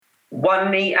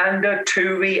1E and a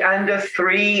 2E and a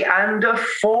 3 and a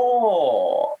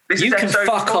 4. You can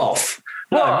fuck 4. off.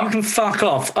 No, you can fuck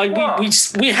off.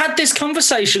 We had this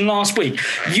conversation last week.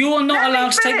 You are not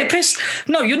allowed to take the piss.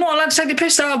 No, you're not allowed to take the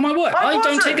piss out of my work. I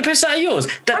don't take the piss out of yours.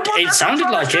 It sounded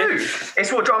like it.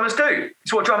 It's what drummers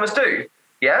do.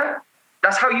 Yeah?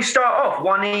 That's how you start off.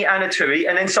 1E and a 2E,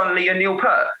 and then suddenly you're Neil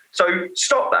Peart. So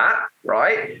stop that,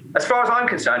 right? As far as I'm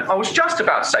concerned, I was just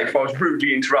about to say, before I was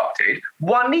rudely interrupted,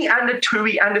 1E and a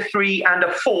 2E and a 3 and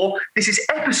a 4. This is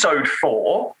episode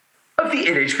 4 of the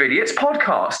Illich Vidiots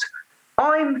podcast.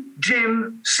 I'm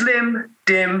Jim, Slim,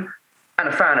 Dim, and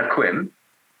a fan of Quim.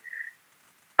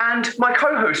 And my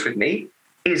co-host with me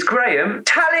is Graham,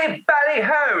 Tally Bally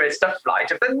Ho, it's the flight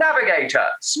of the navigator,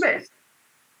 Smith.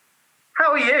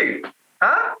 How are you?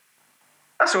 Huh?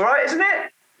 That's all right, isn't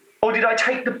it? Or did I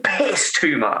take the piss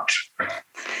too much?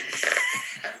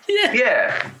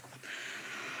 Yeah.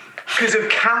 Because of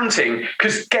counting.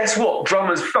 Because guess what?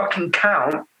 Drummers fucking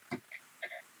count.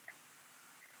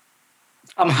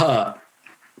 I'm hurt.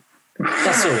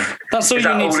 That's all. That's all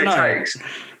you need to know. Takes?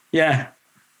 Yeah.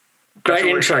 Great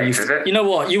intro. You know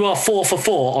what? You are 4 for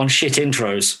 4 on shit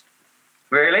intros.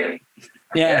 Really?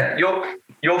 Yeah.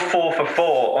 You're 4 for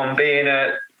 4 on being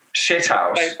a shit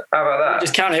house. How about that?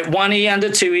 Just count it. 1E and a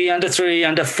 2E and a 3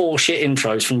 and a 4 shit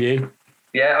intros from you.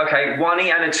 Yeah, okay.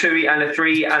 1E and a 2E and a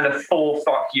 3 and a 4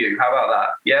 fuck you. How about that?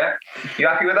 Yeah? You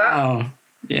happy with that? Oh,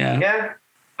 yeah. Yeah?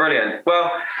 Brilliant.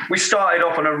 Well, we started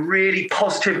off on a really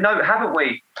positive note, haven't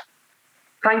we?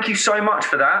 Thank you so much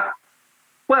for that.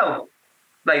 Well,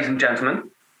 ladies and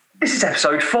gentlemen, this is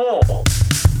episode 4.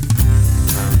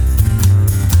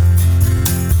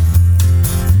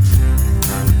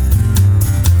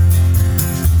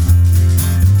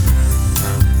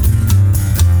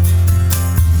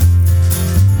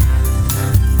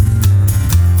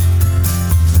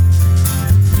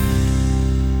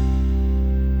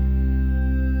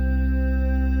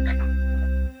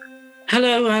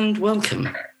 Hello and welcome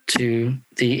to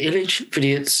the Illich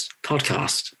Vidiots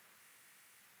podcast.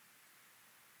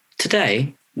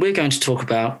 Today, we're going to talk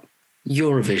about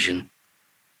Eurovision.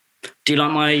 Do you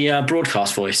like my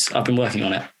broadcast voice? I've been working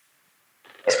on it.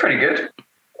 It's pretty good.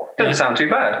 Doesn't sound too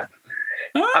bad.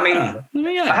 I mean,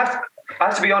 I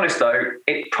have to be honest though,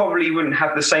 it probably wouldn't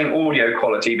have the same audio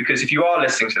quality because if you are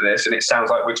listening to this and it sounds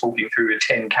like we're talking through a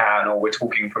tin can or we're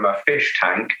talking from a fish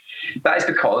tank, that is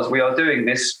because we are doing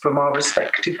this from our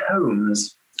respective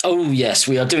homes. Oh, yes,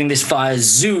 we are doing this via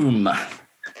Zoom.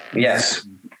 Yes.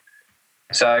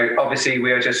 So obviously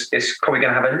it's probably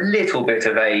going to have a little bit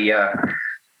of an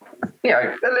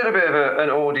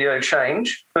audio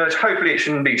change, but hopefully it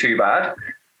shouldn't be too bad.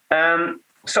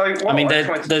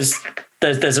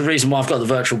 There's a reason why I've got the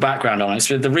virtual background on it.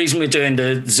 So the reason we're doing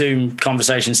the Zoom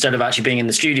conversation instead of actually being in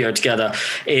the studio together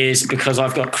is because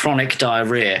I've got chronic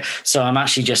diarrhea. So I'm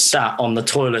actually just sat on the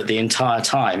toilet the entire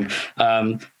time.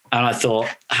 And I thought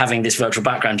having this virtual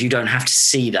background, you don't have to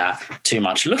see that too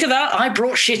much. Look at that. I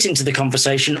brought shit into the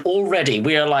conversation already.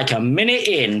 We are like a minute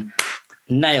in.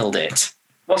 Nailed it.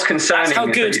 What's concerning?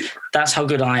 That's how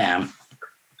good I am.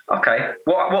 Okay.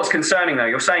 What's concerning though?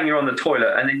 You're saying you're on the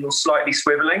toilet and then you're slightly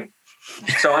swiveling.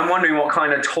 So I'm wondering what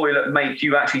kind of toilet make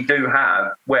you actually do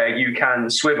have where you can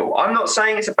swivel. I'm not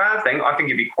saying it's a bad thing. I think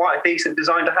it'd be quite a decent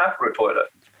design to have for a toilet.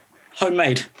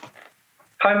 Homemade,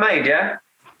 yeah?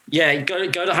 Yeah, go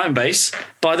to Homebase,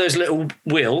 buy those little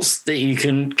wheels that you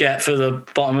can get for the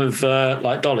bottom of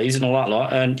like dollies and all that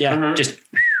lot, and just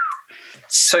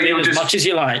spin as much as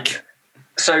you like.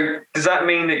 So does that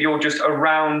mean that you're just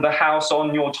around the house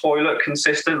on your toilet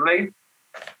consistently?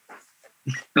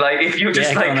 Like if you're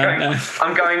just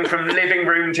I'm going from living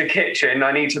room to kitchen,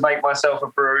 I need to make myself a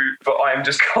brew, but I am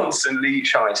just constantly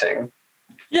shiting.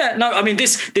 Yeah, no, I mean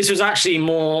this was actually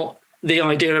more the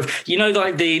idea of,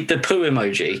 like the poo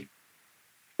emoji.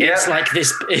 Yeah. It's like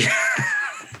this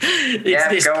it's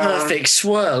this perfect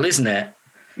swirl, isn't it?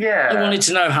 Yeah. I wanted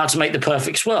to know how to make the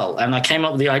perfect swirl, and I came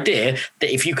up with the idea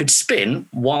that if you could spin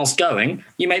whilst going,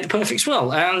 you make the perfect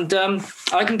swirl, and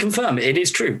I can confirm it is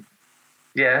true.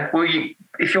 Yeah, well,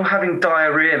 if you're having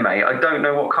diarrhea, mate, I don't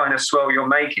know what kind of swirl you're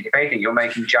making. If anything, you're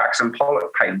making Jackson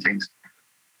Pollock paintings.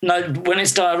 No, when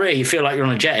it's diarrhea, you feel like you're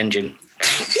on a jet engine.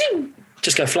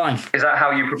 Just go flying. Is that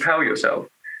how you propel yourself?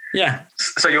 Yeah.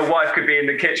 So your wife could be in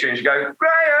the kitchen and she'd go,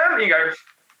 Graham, and you go,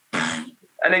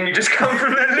 and then you just come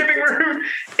from the living room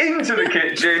into the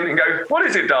kitchen and go, what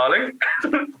is it, darling?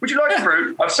 Would you like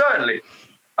fruit? Certainly.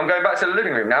 I'm going back to the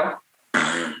living room now.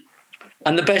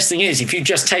 And the best thing is, if you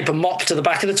just tape a mop to the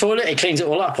back of the toilet, it cleans it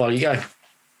all up while you go.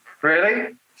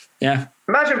 Really? Yeah.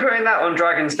 Imagine putting that on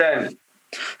Dragon's Den.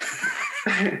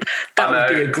 That would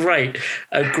be a great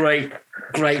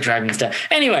Dragon's Den.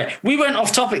 Anyway, we went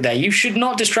off topic there. You should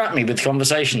not distract me with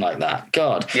conversation like that.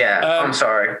 God. Yeah, I'm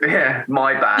sorry. Yeah,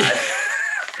 my bad.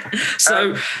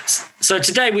 So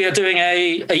today we are doing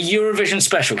a Eurovision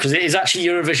special because it is actually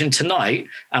Eurovision tonight,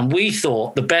 and we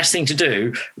thought the best thing to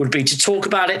do would be to talk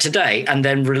about it today and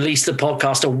then release the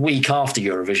podcast a week after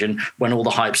Eurovision when all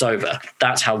the hype's over.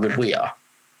 That's how good we are.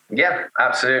 Yeah,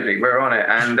 absolutely. We're on it.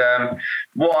 And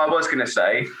what I was going to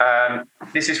say,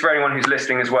 this is for anyone who's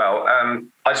listening as well. I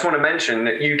just want to mention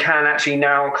that you can actually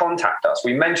now contact us.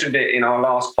 We mentioned it in our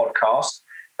last podcast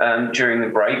during the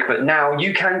break, but now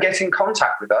you can get in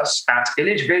contact with us at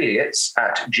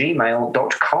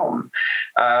illegeviliets@gmail.com.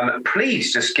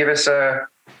 Please just send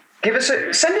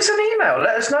us an email.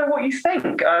 Let us know what you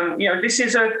think.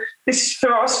 This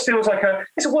for us feels like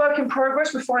it's a work in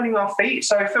progress. We're finding our feet.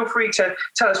 So feel free to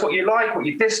tell us what you like, what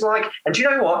you dislike. And do you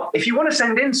know what? If you want to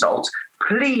send insults,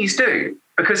 please do.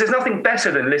 Because there's nothing better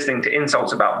than listening to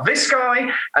insults about this guy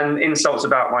and insults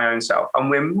about my own self. And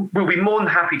we'll be more than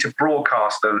happy to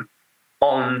broadcast them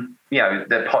on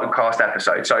the podcast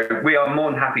episode. So we are more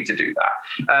than happy to do that.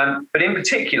 But in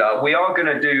particular, we are going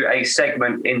to do a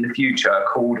segment in the future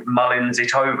called Mullins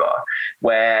It Over,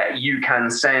 where you can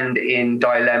send in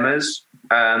dilemmas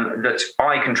that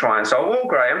I can try and solve, or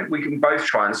Graham, we can both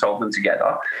try and solve them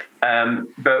together.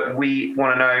 But we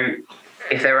want to know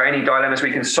if there are any dilemmas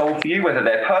we can solve for you, whether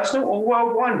they're personal or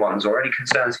worldwide ones, or any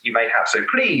concerns that you may have. So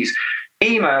please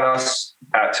email us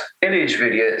at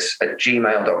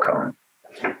illegeviliets@gmail.com.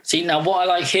 See, now what I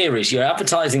like here is you're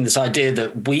advertising this idea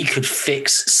that we could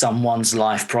fix someone's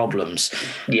life problems.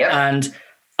 Yeah. And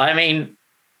I mean,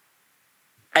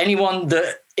 anyone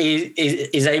that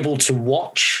is able to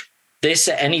watch this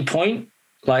at any point,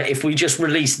 like if we just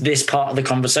release this part of the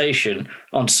conversation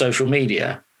on social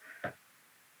media,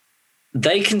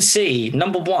 they can see,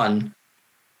 number one,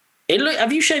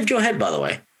 have you shaved your head, by the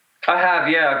way? I have,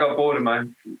 yeah. I got bored of my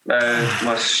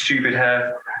stupid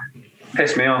hair.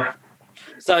 Pissed me off.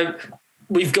 So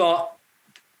we've got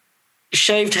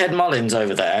shaved head Mullins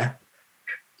over there,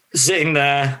 sitting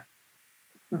there.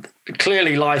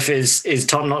 Clearly, life is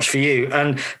top notch for you.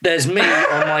 And there's me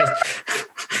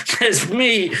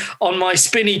on my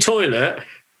spinny toilet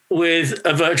with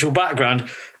a virtual background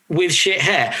with shit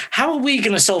hair. How are we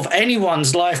going to solve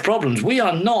anyone's life problems? We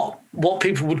are not what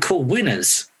people would call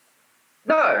winners.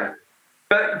 No,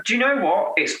 but do you know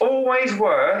what? It's always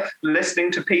worth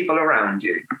listening to people around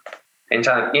you. In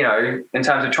terms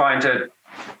of trying to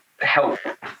help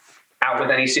out with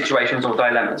any situations or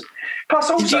dilemmas. Plus,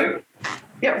 also,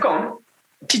 go on.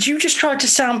 Did you just try to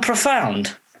sound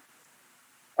profound?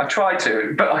 I tried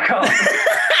to, but I can't.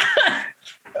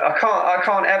 I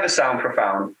can't ever sound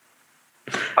profound.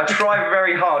 I try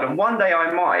very hard, and one day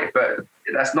I might, but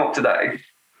that's not today.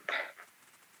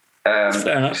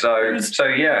 Fair enough. So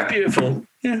yeah. Beautiful.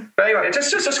 Yeah. But anyway,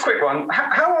 just a quick one.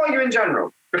 How are you in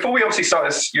general? Before we obviously start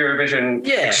this Eurovision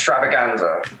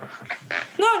extravaganza.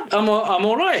 No, I'm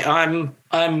all right. I'm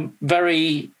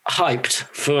very hyped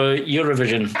for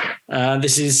Eurovision.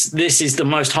 This is the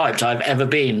most hyped I've ever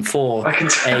been for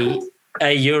a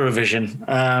Eurovision.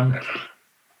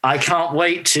 I can't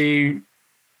wait to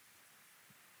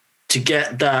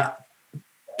get that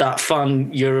fun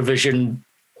Eurovision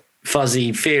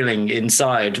fuzzy feeling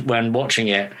inside when watching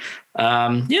it.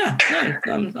 I'm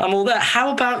all there.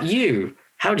 How about you?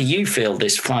 How do you feel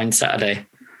this fine Saturday?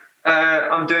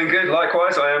 I'm doing good.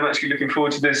 Likewise, I am actually looking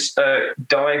forward to this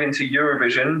dive into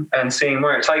Eurovision and seeing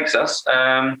where it takes us.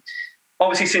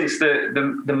 Obviously, since the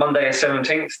Monday the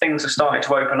 17th, things are starting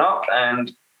to open up,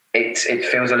 and it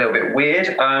feels a little bit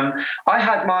weird. I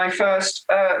had my first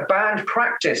band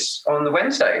practice on the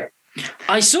Wednesday.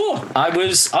 I saw. I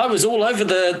was all over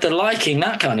the liking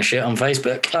that kind of shit on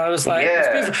Facebook. I was like,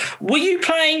 yeah. Were you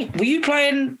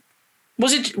playing?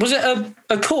 Was it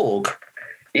a Korg?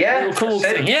 Yeah, a Korg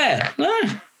thing. Yeah, no.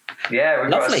 Yeah,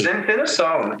 we've Lovely. got a synth in a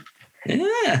song.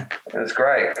 Yeah, that's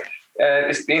great.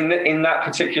 It's in that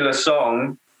particular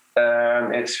song.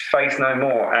 It's Faith No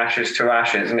More, Ashes to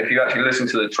Ashes, and if you actually listen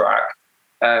to the track,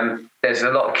 there's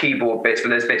a lot of keyboard bits, but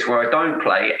there's bits where I don't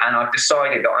play, and I've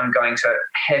decided that I'm going to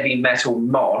heavy metal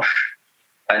mosh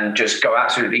and just go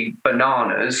absolutely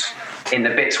bananas in the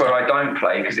bits where I don't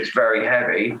play because it's very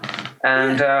heavy.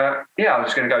 And I was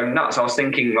just going to go nuts. I was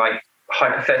thinking, like,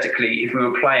 hypothetically, if we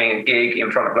were playing a gig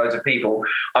in front of loads of people,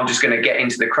 I'm just going to get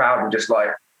into the crowd and just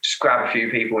grab a few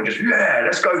people and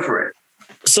let's go for it.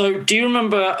 So do you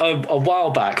remember a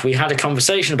while back we had a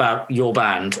conversation about your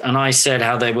band, and I said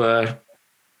how they were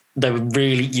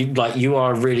really, you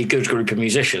are a really good group of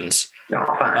musicians.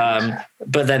 Oh,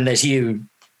 but then there's you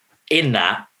in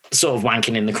that, sort of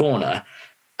wanking in the corner.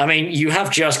 I mean, you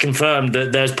have just confirmed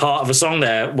that there's part of a song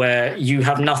there where you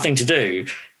have nothing to do,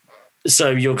 so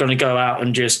you're going to go out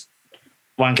and just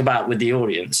wank about with the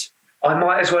audience. I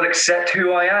might as well accept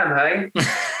who I am, hey?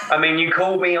 I mean, you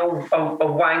call me a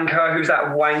wanker who's that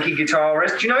wanky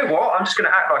guitarist. Do you know what? I'm just going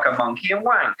to act like a monkey and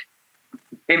wank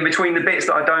in between the bits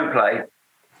that I don't play.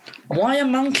 Why a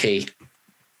monkey?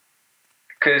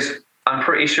 Because I'm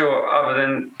pretty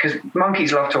sure because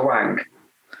monkeys love to wank.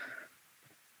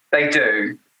 They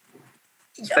do.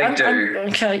 They do.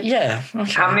 Okay, yeah.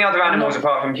 Okay. How many other animals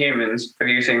apart from humans have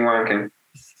you seen wanking?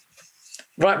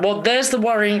 Right, well, there's the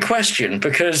worrying question,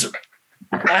 because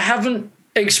I haven't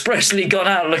expressly gone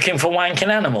out looking for wanking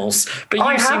animals, but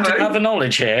you seem to have a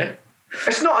knowledge here.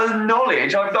 It's not a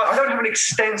knowledge. I don't have an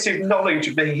extensive knowledge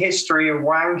of the history of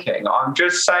wanking. I'm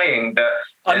just saying that...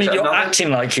 I mean, you're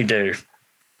acting like you do.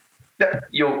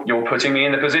 You're putting me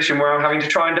in the position where I'm having to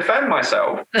try and defend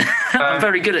myself. I'm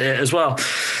very good at it as well.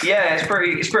 Yeah, it's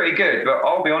pretty good. But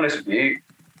I'll be honest with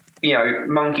you,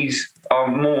 monkeys are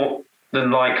more than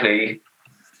likely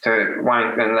to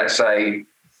wank than, let's say,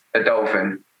 a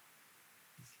dolphin.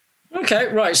 Okay,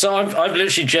 right. So I've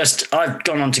literally I've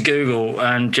gone onto Google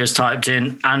and just typed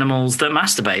in animals that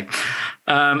masturbate.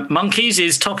 Monkeys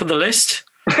is top of the list.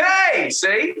 Hey,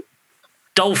 see?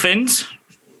 Dolphins.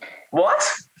 What?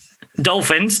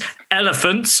 Dolphins,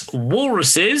 elephants,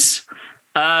 walruses,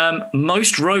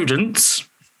 most rodents,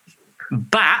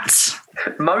 bats.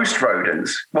 Most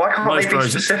rodents? Why can't they be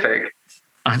specific?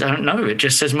 I don't know. It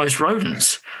just says most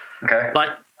rodents. Okay. Like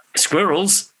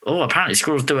squirrels. Oh, apparently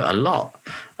squirrels do it a lot.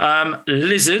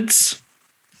 Lizards,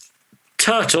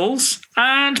 turtles,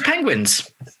 and penguins.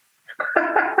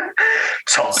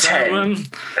 Top 10.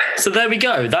 So there we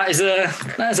go. That is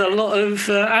a lot of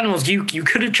animals. You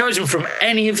could have chosen from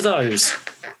any of those.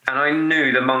 And I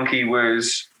knew the monkey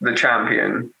was the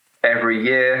champion every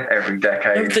year, every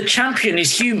decade. No, the champion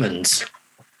is humans.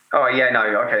 Oh yeah, no,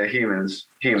 okay, humans.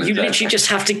 You literally just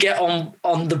have to get on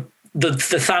the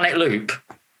Thanet loop,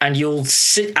 and you'll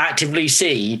actively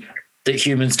see that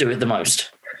humans do it the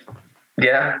most.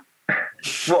 Yeah.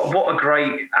 What a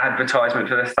great advertisement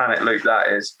for the Thanet loop that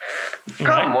is.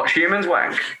 Come and watch humans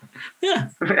wank. Yeah.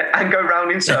 And go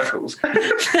round in circles.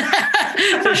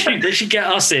 They should get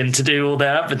us in to do all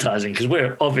their advertising, because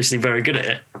we're obviously very good at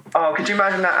it. Oh, could you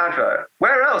imagine that advert?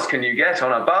 Where else can you get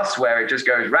on a bus where it just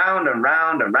goes round and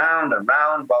round and round and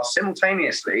round while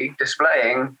simultaneously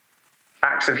displaying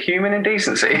acts of human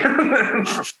indecency?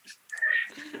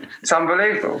 It's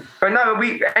unbelievable. But no,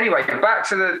 anyway, back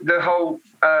to the whole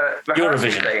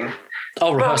rehearsal thing.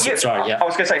 Oh, rehearsal, sorry, yeah. I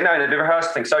was going to say, no, the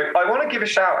rehearsal thing. So I want to give a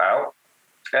shout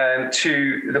out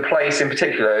to the place in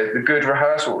particular, the Good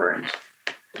Rehearsal Rooms.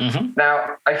 Mm-hmm.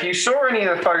 Now, if you saw any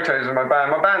of the photos of my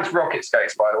band's Rocket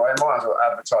Skates, by the way, I might as well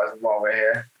advertise them while we're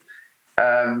here.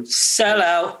 Sell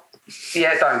out.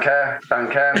 Yeah, don't care,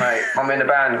 mate. I'm in a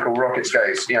band called Rocket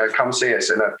Skates. Come see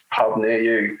us in a pub near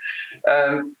you.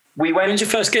 When's your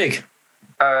first gig?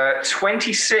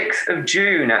 26th of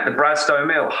June at the Bradstow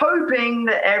Mill, hoping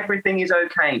that everything is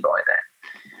okay by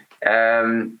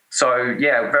then. So,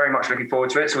 yeah, very much looking forward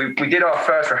to it. So we did our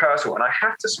first rehearsal, and I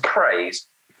have to praise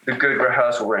the Good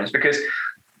Rehearsal Rooms, because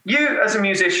you as a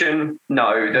musician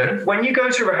know that when you go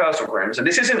to rehearsal rooms, and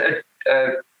this isn't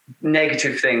a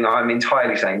negative thing I'm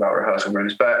entirely saying about rehearsal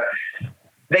rooms, but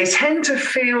they tend to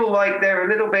feel like they're a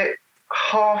little bit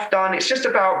half done. It's just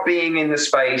about being in the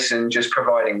space and just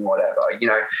providing whatever.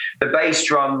 The bass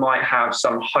drum might have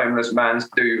some homeless man's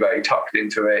duvet tucked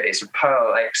into it. It's a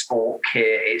Pearl export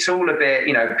kit. It's all a bit,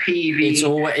 PV.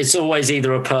 It's always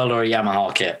either a Pearl or a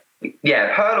Yamaha kit.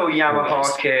 Yeah, Pearl or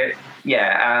Yamaha kit.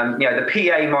 Yeah, the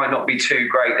PA might not be too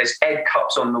great. There's egg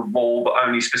cups on the wall, but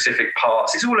only specific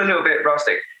parts. It's all a little bit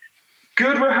rustic.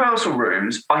 Good rehearsal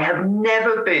rooms. I have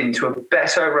never been to a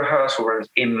better rehearsal rooms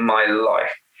in my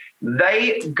life.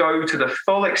 They go to the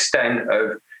full extent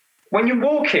of, when you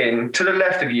walk in, to the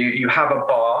left of you, you have a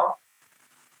bar,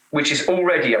 which is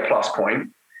already a plus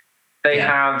point. They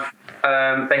have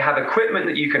equipment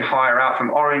that you can hire out from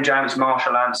Orange amps,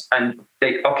 Marshall amps, and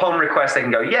upon request they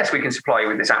can go, yes, we can supply you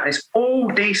with this amp. It's all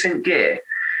decent gear.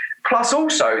 Plus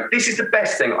also, this is the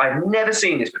best thing, I've never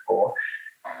seen this before,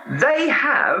 they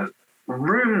have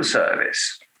room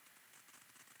service.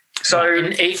 So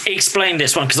explain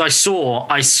this one, because I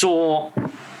saw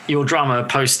your drummer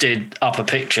posted up a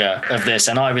picture of this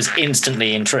and I was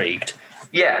instantly intrigued.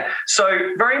 Yeah,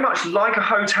 so very much like a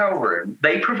hotel room,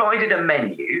 they provided a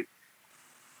menu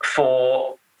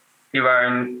for your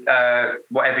own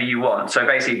whatever you want. So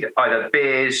basically either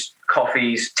beers,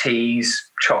 coffees,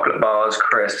 teas, chocolate bars,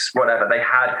 crisps, whatever. They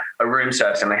had a room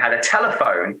service and they had a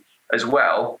telephone as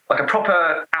well, like a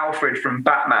proper Alfred from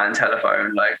Batman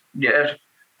telephone, like, yeah.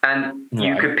 And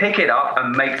you could pick it up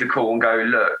and make the call and go,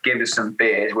 look, give us some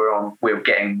beers. We're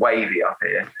getting wavy up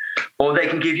here. Or they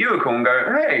can give you a call and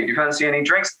go, hey, do you fancy any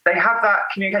drinks? They have that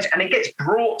communication and it gets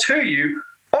brought to you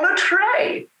on a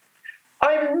tray.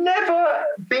 I've never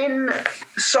been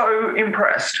so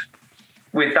impressed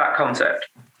with that concept.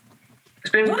 It's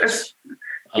been,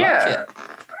 yeah,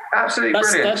 absolutely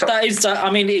brilliant. That is, I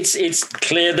mean, it's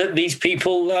clear that these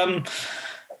people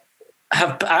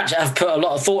have put a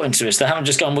lot of thought into this. They haven't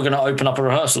just gone, we're going to open up a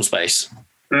rehearsal space.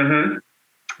 Mm-hmm.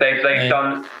 They've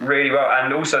done really well.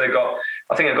 And also they've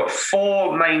got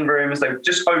 4 main rooms. They've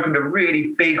just opened a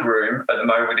really big room at the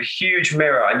moment with a huge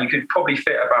mirror, and you could probably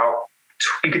fit a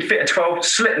 12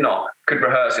 Slipknot could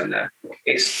rehearse in there.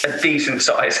 It's a decent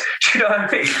size. Do you know what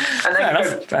I mean? And they can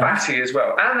go batty as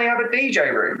well. And they have a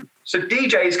DJ room. So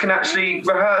DJs can actually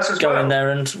rehearse as well. Go in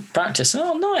there and practice.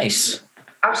 Oh, nice.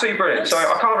 Absolutely brilliant. So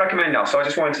I can't recommend enough. So I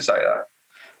just wanted to say that.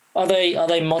 Are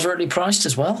they moderately priced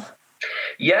as well?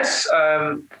 Yes,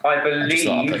 I believe.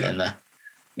 I'll put it in there.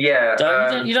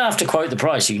 Yeah. You don't have to quote the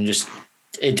price. You can just.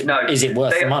 Is it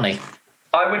worth the money?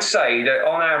 I would say that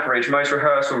on average, most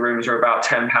rehearsal rooms are about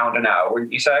 £10 an hour,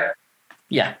 wouldn't you say?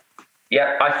 Yeah.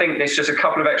 Yeah, I think it's just a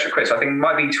couple of extra quid. So I think it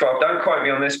might be 12. Don't quote me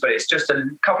on this, but it's just a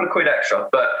couple of quid extra.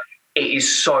 But it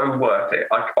is so worth it.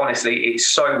 Honestly,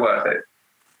 it's so worth it.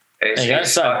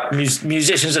 So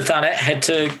musicians at Thanet, head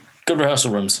to good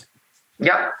rehearsal rooms.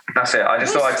 Yeah, that's it. I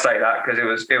just thought I'd say that because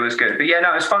it was good. But yeah,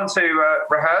 no, it was fun to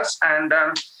rehearse. And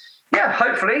yeah,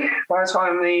 hopefully by the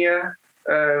time the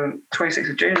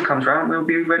 26th of June comes around, we'll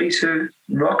be ready to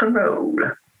rock and roll.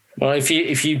 Well, if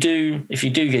you do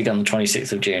gig on the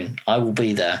 26th of June, I will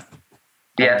be there.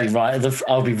 Yeah,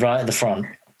 I'll be right at the front,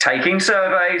 taking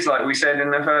surveys, like we said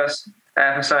in the first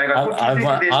episode.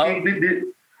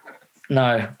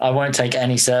 No, I won't take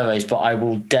any surveys, but I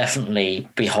will definitely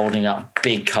be holding up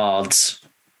big cards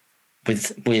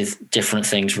with different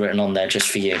things written on there just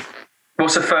for you.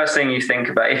 What's the first thing you think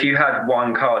about? If you had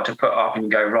one card to put up and you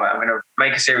go, right, I'm going to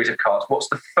make a series of cards, what's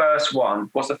the first one?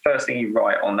 What's the first thing you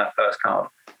write on that first card?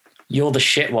 You're the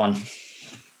shit one.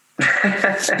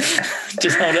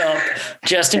 Just hold it up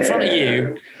just in front of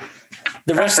you.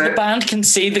 The rest of the band can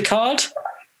see the card,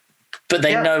 but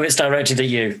they know it's directed at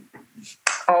you.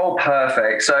 Oh,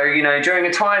 perfect. So, during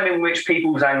a time in which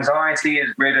people's anxiety is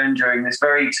ridden, during this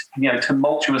very,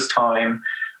 tumultuous time,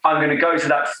 I'm going to go to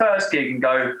that first gig and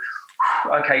go,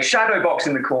 okay, shadow box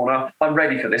in the corner. I'm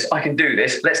ready for this. I can do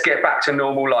this. Let's get back to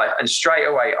normal life. And straight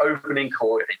away, opening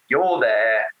chord, you're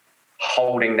there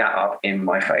holding that up in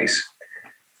my face.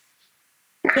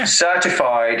 Yeah.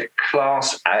 Certified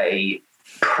Class A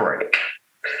prick.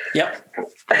 Yep.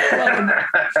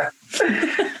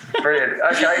 Brilliant.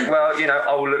 Okay, well,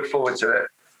 I will look forward to it.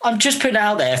 I'm just putting it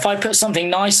out there. If I put something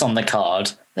nice on the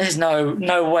card, there's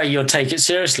no way you'll take it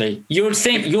seriously.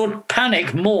 You'd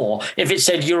panic more if it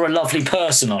said you're a lovely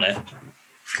person on it.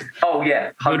 Oh,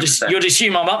 yeah, 100%. You'd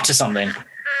assume I'm up to something.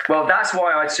 Well, that's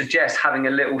why I'd suggest having a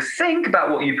little think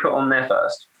about what you put on there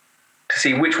first to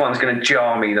see which one's going to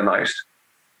jar me the most.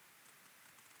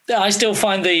 Yeah, I still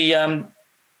find the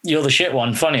you're the shit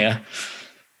one funnier.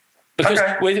 Because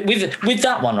with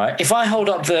that one, right, if I hold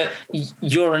up the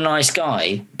you're a nice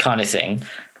guy kind of thing,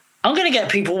 I'm going to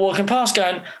get people walking past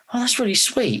going, oh, that's really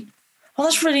sweet. Oh,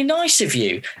 that's really nice of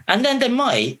you. And then they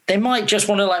might just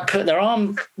want to put their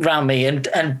arm around me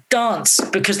and dance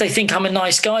because they think I'm a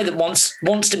nice guy that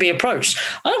wants to be approached.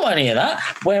 I don't want any of that.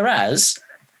 Whereas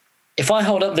if I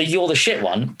hold up the you're the shit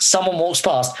one, someone walks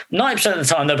past, 90% of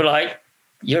the time they'll be like,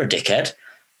 you're a dickhead.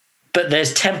 But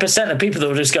there's 10% of people that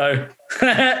will just go,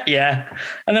 yeah,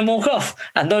 and then walk off.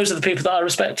 And those are the people that I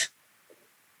respect.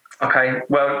 Okay,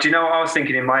 well, do you know what I was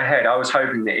thinking in my head? I was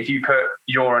hoping that if you put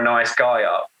you're a nice guy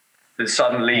up, that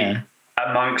suddenly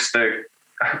amongst the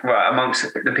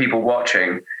people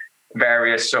watching,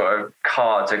 various sort of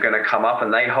cards are going to come up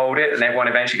and they hold it and everyone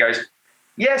eventually goes,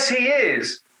 yes, he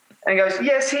is. And he goes,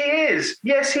 yes, he is.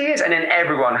 Yes, he is. And then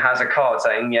everyone has a card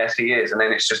saying, yes, he is. And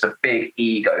then it's just a big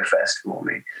ego fest for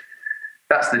me.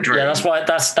 That's the dream. Yeah, that's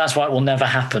why it will never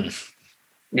happen.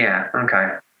 Yeah,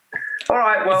 okay. All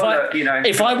right, well,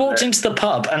 if I walked into the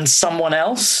pub and someone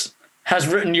else has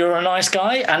written you're a nice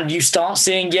guy and you start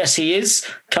seeing yes, he is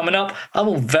coming up, I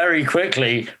will very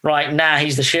quickly write, nah,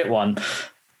 he's the shit one.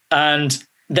 And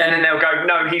then they'll go,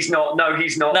 no, he's not. No,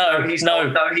 he's not. No, he's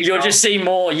not. No, he's You'll not. just see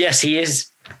more yes, he is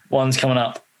ones coming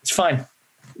up. It's fine.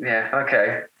 Yeah,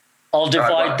 okay. I'll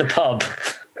divide the pub.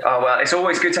 Oh, well, it's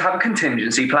always good to have a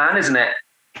contingency plan, isn't it?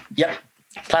 Yep.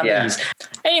 Plan B's.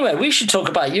 Anyway, we should talk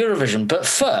about Eurovision, but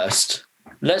first,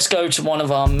 let's go to one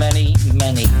of our many,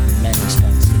 many, many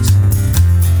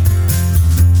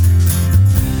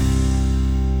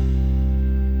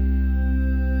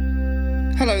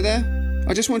Hello there.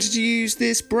 I just wanted to use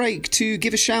this break to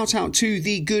give a shout out to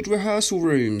the Good Rehearsal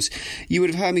Rooms. You would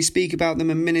have heard me speak about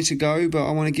them a minute ago, but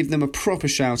I want to give them a proper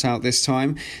shout out this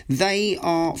time. They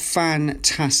are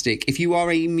fantastic. If you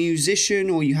are a musician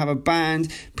or you have a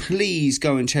band, please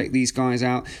go and check these guys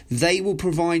out. They will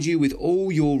provide you with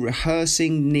all your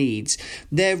rehearsing needs.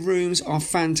 Their rooms are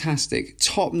fantastic,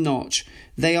 top notch.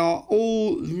 They are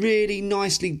all really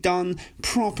nicely done,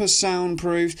 proper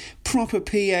soundproofed, proper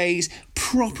PAs,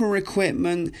 proper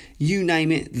equipment, you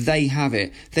name it, they have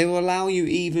it. They will allow you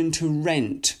even to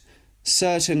rent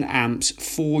certain amps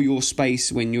for your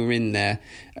space when you're in there,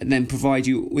 and then provide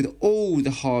you with all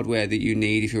the hardware that you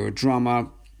need. If you're a drummer,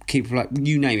 keyboard,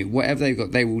 you name it, whatever they've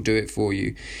got, they will do it for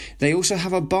you. They also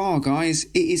have a bar, guys.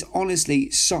 It is honestly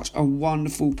such a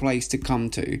wonderful place to come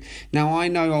to. Now, I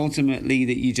know ultimately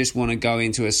that you just want to go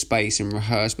into a space and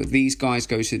rehearse, but these guys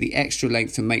go to the extra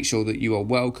length to make sure that you are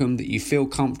welcome, that you feel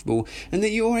comfortable, and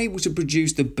that you're able to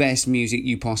produce the best music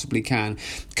you possibly can.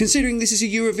 Considering this is a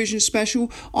Eurovision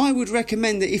special, I would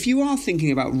recommend that if you are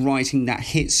thinking about writing that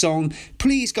hit song,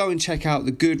 please go and check out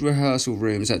the Good Rehearsal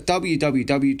Rooms at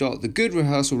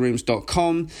www.thegoodrehearsalrooms.com,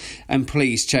 and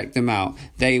please check them out.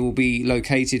 They will be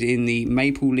located in the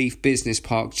Maple Leaf Business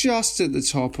Park just at the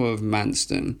top of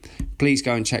Manston. Please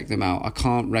go and check them out. I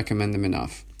can't recommend them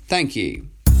enough. Thank you.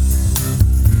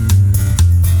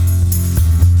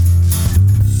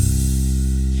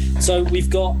 So we've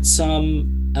got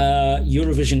some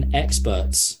Eurovision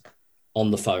experts on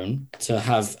the phone to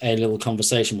have a little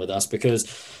conversation with us, because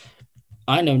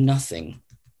I know nothing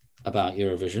about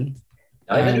Eurovision.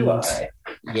 Neither do I.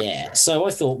 Yeah, so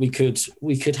I thought we could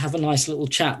have a nice little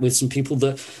chat with some people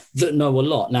that know a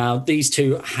lot. Now, these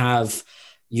two have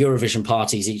Eurovision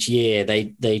parties each year.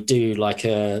 They do like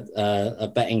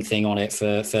a betting thing on it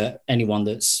for anyone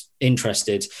that's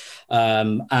interested,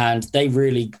 and they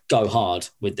really go hard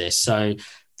with this. So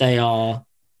they are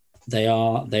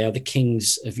the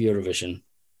kings of Eurovision.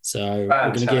 So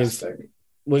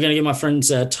we're gonna give my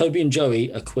friends Toby and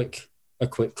Joey a quick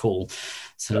call.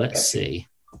 So let's see.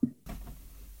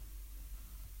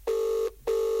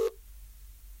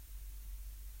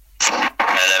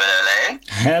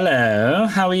 Hello,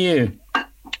 how are you?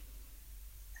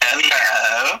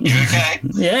 Hello. You okay?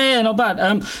 Yeah, not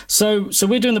bad. So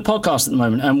we're doing the podcast at the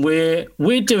moment, and we're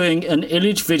doing an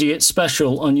Illage Vidiot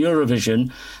special on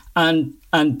Eurovision, and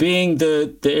being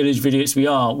the Illage Vidiots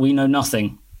we know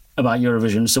nothing about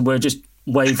Eurovision, so we're just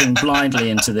waving blindly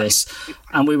into this,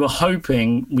 and we were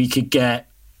hoping we could get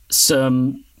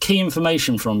some key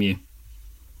information from you.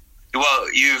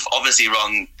 Well, you've obviously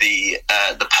run the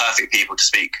perfect people to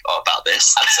speak about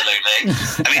this. Absolutely.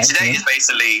 I mean, today is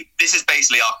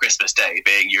basically our Christmas day,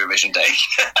 being Eurovision Day.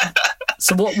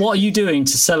 So what are you doing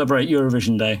to celebrate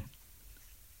Eurovision Day?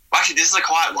 Well, actually, this is a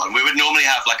quiet one. We would normally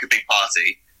have like a big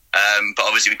party, but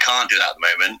obviously we can't do that at the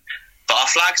moment. But our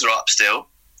flags are up still.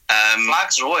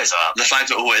 Flags are always up. The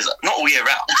flags are always up. Not all year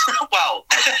round. Well,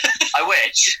 I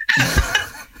wish.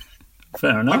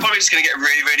 Fair enough. We're probably just going to get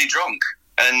really, really drunk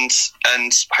and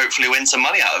hopefully win some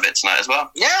money out of it tonight as well.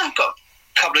 Yeah, I've got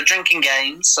a couple of drinking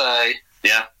games, so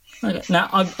yeah. Okay. Now,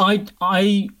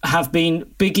 I have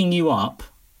been bigging you up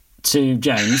to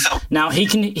James. Now, he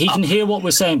can hear what we're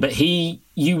saying, but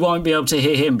you won't be able to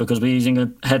hear him because we're using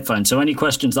a headphone. So any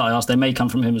questions that I ask, they may come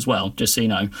from him as well, just so you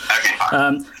know. Okay,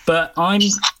 fine. But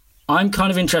I'm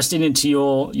kind of interested into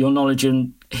your knowledge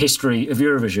and history of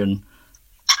Eurovision.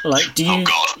 Like, do you? Oh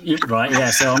God. Right, yeah.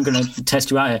 So I'm going to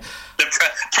test you out here. The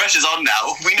pressure's on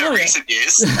now. We know recent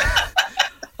years.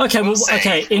 Okay, well,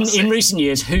 okay. In recent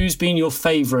years, who's been your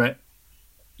favourite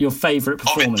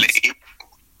performance? Obviously,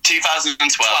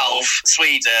 2012,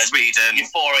 Sweden,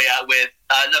 Euphoria with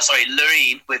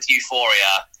Loreen with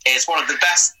Euphoria is one of the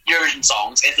best Eurovision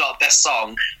songs, if not best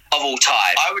song of all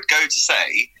time. I would go to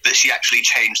say that she actually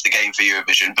changed the game for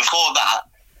Eurovision. Before that,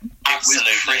 it was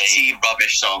pretty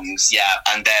rubbish songs. Yeah,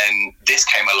 and then this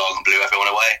came along and blew everyone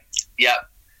away. Yep.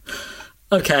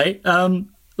 Okay,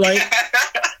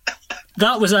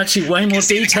 that was actually way more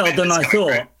detailed than I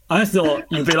thought. I thought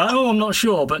you'd be like, oh, I'm not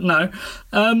sure, but no.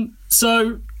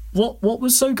 So what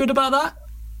was so good about that?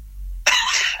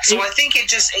 So I think it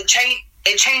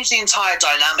changed the entire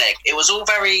dynamic. It was all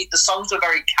the songs were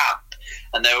very camp,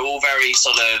 and they were all very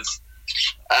sort of,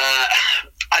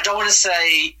 I don't want to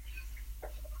say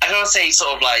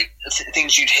sort of like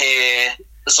things you'd hear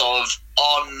sort of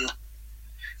on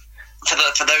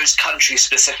for those country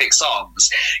specific songs.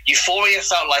 Euphoria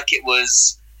felt like it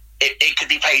could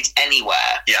be played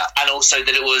anywhere. Yeah. And also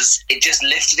that it just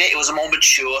lifted it. It was a more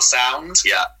mature sound.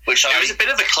 Yeah. It was a bit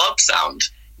of a club sound.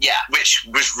 Yeah. Which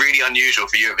was really unusual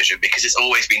for Eurovision because it's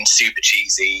always been super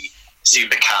cheesy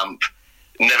super camp,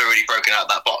 never really broken out of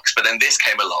that box. But then this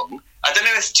came along. I don't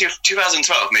know if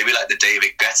 2012, maybe like the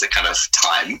David Guetta kind of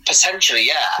time. Potentially,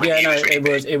 yeah. Yeah, no,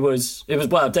 it was.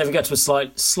 Well, David Guetta was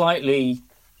slightly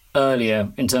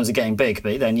earlier in terms of getting big,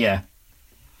 but then yeah.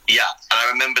 Yeah, and I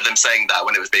remember them saying that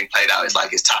when it was being played out. It's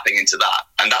like it's tapping into that,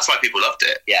 and that's why people loved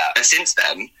it. Yeah, and since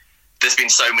then, there's been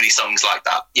so many songs like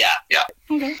that. Yeah.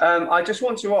 Okay. I just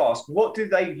want to ask, what do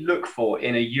they look for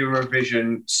in a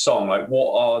Eurovision song? Like,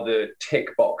 what are the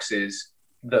tick boxes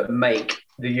that make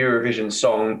the Eurovision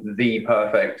song the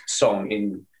perfect song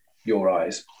in your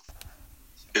eyes?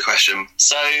 Good question.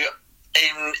 So,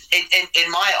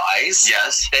 in my eyes,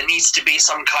 yes, there needs to be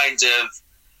some kind of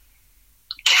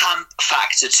camp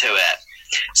factor to it.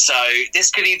 So this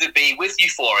could either be with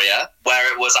Euphoria,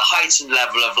 where it was a heightened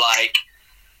level of like,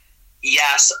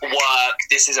 yes, work,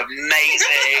 this is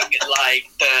amazing. Like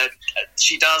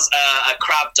she does a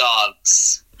crab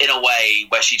dance in a way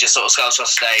where she just sort of goes off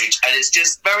stage, and it's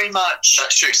just very much.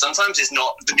 That's true. Sometimes it's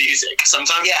not the music.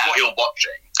 Sometimes it's what you're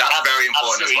watching. That's very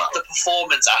important as well. The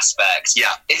performance aspect.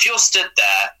 Yeah. If you're stood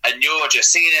there and you're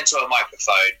just singing into a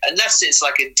microphone, unless it's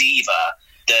like a diva,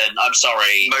 then I'm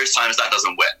sorry. Most times that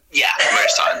doesn't win. Yeah.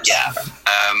 Most times. Yeah.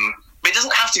 But it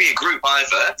doesn't have to be a group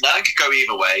either. No. It could go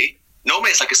either way.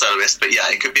 Normally it's like a soloist, but yeah,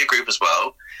 it could be a group as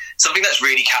well. Something that's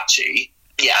really catchy.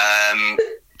 Yeah.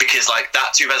 Because like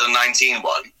that 2019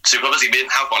 one, so obviously we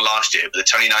didn't have one last year, but the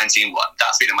 2019 one,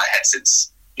 that's been in my head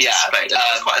since Spain.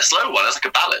 That was quite a slow one. It was like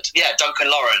a ballad. Yeah,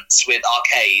 Duncan Lawrence with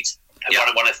Arcade.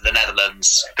 One of the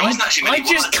Netherlands. There wasn't actually many. I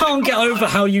just can't get over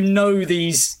how you know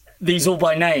these all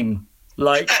by name.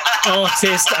 Like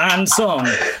artist and song.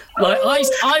 Like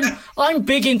I'm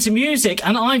big into music,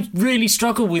 and I really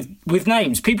struggle with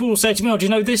names. People will say to me, "Oh, do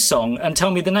you know this song?" and tell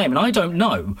me the name, and I don't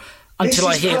know until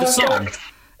I hear the song.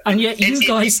 And yet you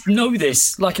guys know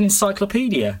this like an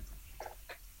encyclopedia.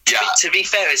 Yeah. To be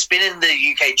fair, it's been in the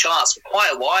UK charts for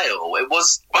quite a while. It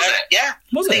was it? Yeah.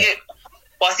 Was it?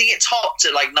 I think it topped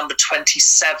at like number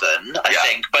 27, I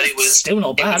think, but it was still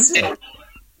not bad.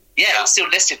 Yeah, it was still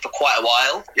listed for quite a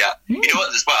while. Yeah. You know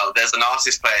what, as well, there's an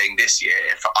artist playing this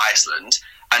year for Iceland,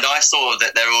 and I saw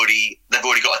that they've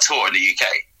already got a tour in the UK.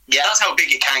 Yeah, that's how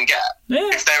big it can get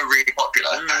if they're really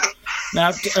popular.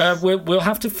 Now, we'll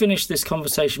have to finish this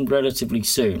conversation relatively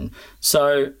soon.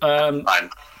 So,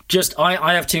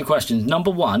 I have two questions.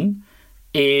 Number one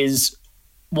is,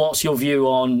 what's your view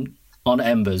on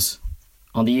Embers,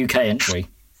 on the UK entry?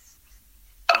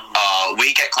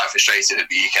 We get quite frustrated at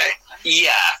the UK.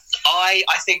 Yeah, I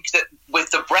think that with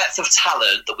the breadth of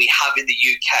talent that we have in the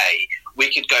UK,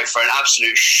 we could go for an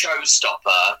absolute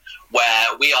showstopper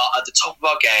where we are at the top of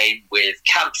our game with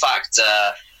camp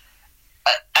factor,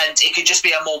 and it could just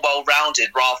be a more well-rounded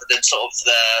rather than sort of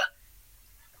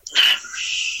the,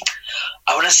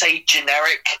 I want to say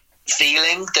generic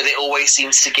feeling that it always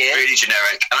seems to give. Really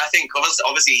generic. And I think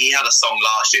obviously he had a song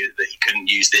last year that he couldn't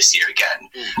use this year again.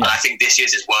 And I think this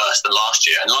year's is worse than last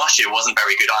year. And last year wasn't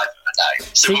very good either. No.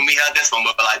 So when we heard this one,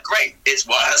 we were like, great, it's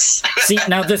worse. See,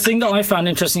 now the thing that I found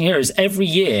interesting here is every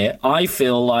year I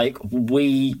feel like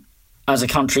we as a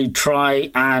country try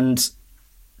and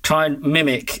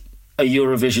mimic a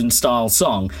Eurovision style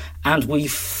song, and we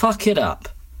fuck it up.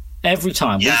 Every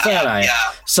time we fail at it.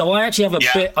 So I actually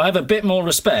have a bit more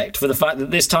respect for the fact that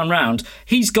this time round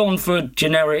he's gone for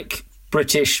generic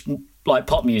British like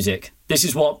pop music. This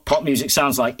is what pop music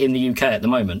sounds like in the UK at the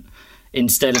moment,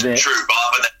 instead of it. True, but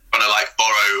rather than trying to like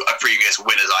borrow a previous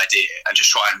winner's idea and just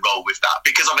try and roll with that,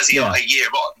 because obviously a year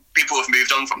on, people have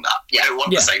moved on from that. We don't want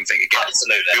the same thing again.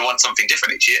 Absolutely, we want something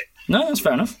different each year. No, that's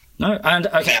fair enough. No, and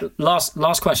okay,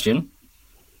 last question: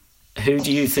 who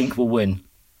do you think will win?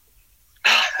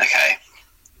 Okay.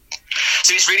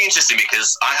 So it's really interesting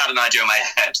because I had an idea in my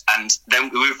head, and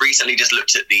then we've recently just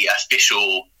looked at the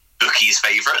official bookies'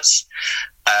 favourites,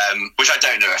 which I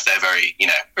don't know if they're very,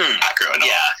 accurate or not.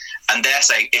 Yeah. And they're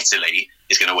saying Italy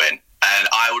is going to win, and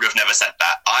I would have never said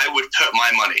that. I would put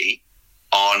my money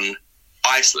on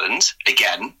Iceland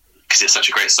again because it's such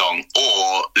a great song,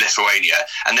 or Lithuania,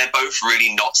 and they're both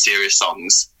really not serious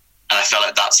songs, and I feel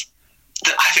like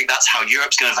I think that's how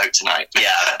Europe's going to vote tonight.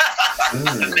 Yeah.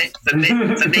 For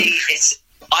me, it's.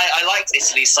 I liked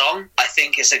Italy's song. I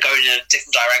think it's going in a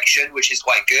different direction, which is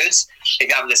quite good. If you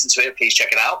haven't listened to it, please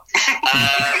check it out.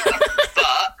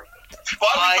 But why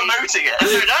are we promoting it? I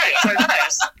don't know.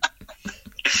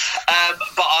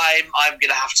 But I'm going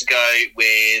to have to go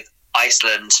with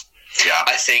Iceland. Yeah.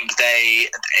 I think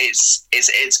it's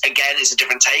again, it's a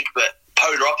different take, but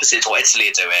polar opposite to what Italy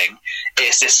are doing.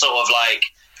 It's this sort of like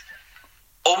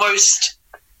almost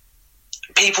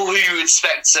people who you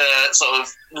expect to sort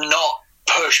of not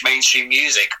push mainstream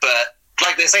music, but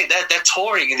like they're saying, they're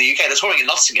touring in the UK. They're touring in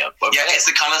Nottingham. Yeah, it's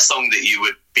the kind of song that you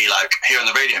would be like, hear on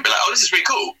the radio and be like, oh, this is really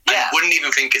cool. Yeah. And wouldn't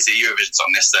even think it's a Eurovision song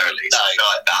necessarily. So No. I feel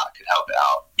like that could help it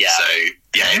out. Yeah. So,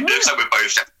 yeah, it looks like we're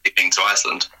both definitely going to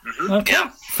Iceland. Okay,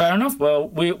 Yeah. fair enough. Well,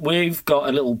 we've got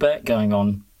a little bet going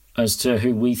on as to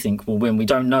who we think will win. We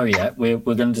don't know yet. We're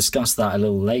going to discuss that a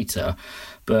little later.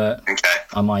 But Okay.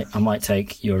 I might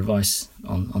take your advice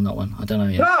on that one. I don't know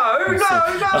yet.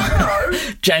 No.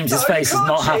 James's No, face you is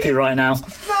not can't happy cheat. right now.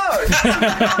 No. You can't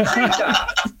do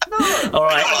that. No. All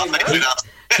right,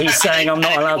 he's saying I'm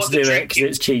not allowed to do it because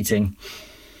it's cheating.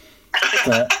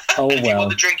 But oh If you want well.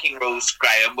 the drinking rules,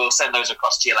 Graham, we'll send those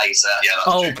across to you later. Yeah, that's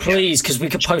Oh true. please, because we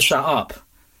could post that up.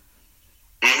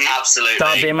 Absolutely.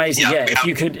 That'd be amazing. Yeah, Yeah.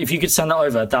 if you could send that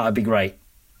over, that would be great.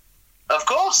 Of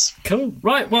course. Cool.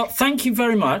 Right. Well, thank you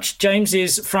very much. James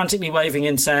is frantically waving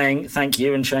and saying thank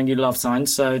you and showing you love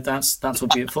signs. So that's all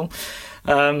beautiful.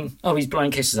 He's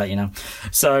blowing kisses at you now.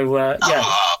 So yeah,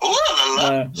 Oh, ooh,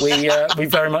 la, la. we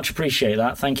very much appreciate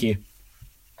that. Thank you.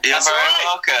 You're That's very all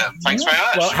right. welcome. Thanks very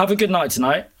much. Well, have a good night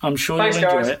tonight. I'm sure Thanks, you'll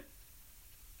enjoy guys. it.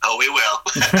 Oh, we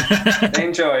will.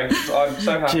 Enjoy. I'm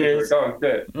so happy Cheers. for it. Go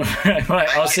on, do it. Right.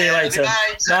 I'll see you later.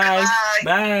 Good Bye.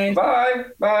 night. Bye. Bye.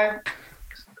 Bye.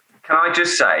 Can I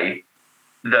just say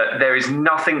that there is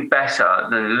nothing better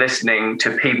than listening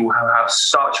to people who have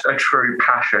such a true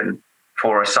passion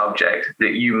for a subject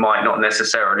that you might not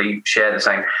necessarily share the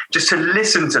same. Just to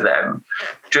listen to them,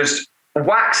 just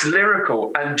wax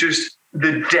lyrical and just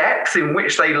the depth in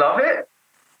which they love it.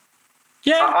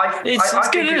 Yeah, it's I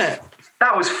good, think isn't it?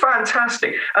 that was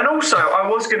fantastic. And also, I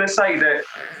was going to say that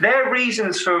their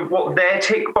reasons for what their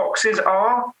tick boxes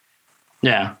are,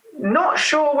 Yeah. not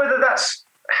sure whether that's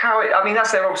how it, I mean,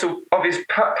 that's their obvious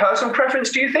personal preference,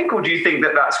 do you think? Or do you think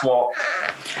that that's what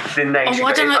the nature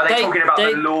I don't know. Are they talking about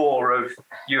they- the law of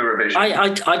Eurovision?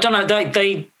 I don't know.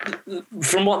 They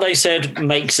from what they said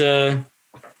makes a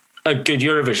good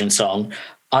Eurovision song.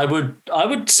 I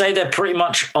would say they're pretty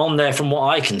much on there from what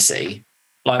I can see.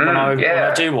 Like when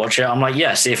I do watch it, I'm like,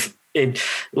 yes, if it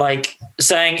like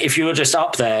saying if you were just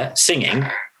up there singing,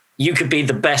 you could be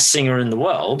the best singer in the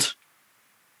world.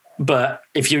 But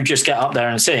if you just get up there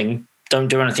and sing, don't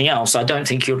do anything else, I don't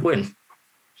think you'd win.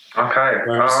 Okay,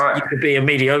 Whereas all right. you could be a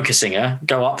mediocre singer,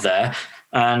 go up there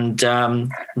and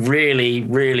really,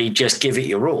 really just give it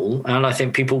your all. And I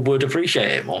think people would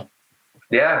appreciate it more.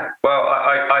 Yeah, well,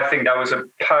 I think that was a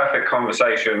perfect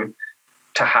conversation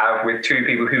to have with two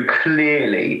people who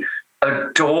clearly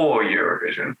adore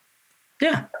Eurovision.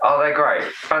 Yeah. Oh, they're great.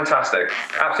 Fantastic.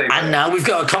 Absolutely. And now we've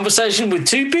got a conversation with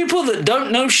two people that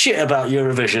don't know shit about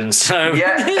Eurovision. So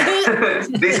Yeah.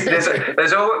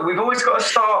 We've always got to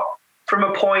start from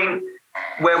a point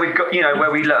where we've got,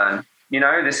 where we learn.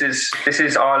 This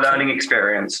is our learning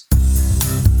experience.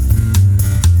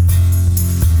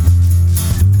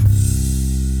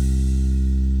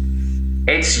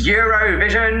 It's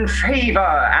Eurovision fever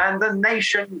and the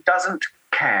nation doesn't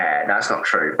care. That's not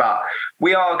true, but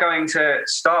we are going to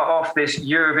start off this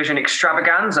Eurovision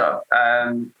extravaganza.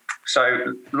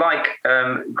 So like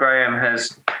Graham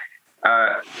has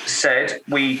said,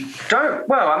 we don't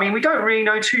really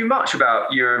know too much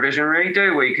about Eurovision, really,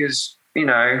 do we? Because, I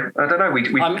don't know. We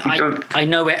don't. I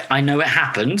know it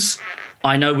happens.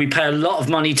 I know we pay a lot of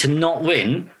money to not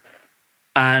win.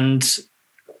 And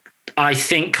I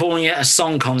think calling it a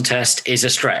song contest is a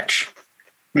stretch.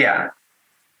 Yeah.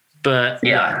 But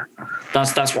Yeah.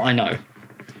 that's what I know.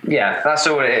 Yeah, that's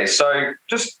all it is. So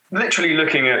just literally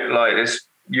looking at like this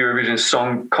Eurovision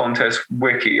Song Contest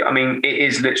wiki, I mean, it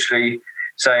is literally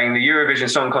saying the Eurovision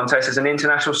Song Contest is an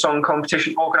international song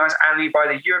competition organised annually by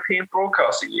the European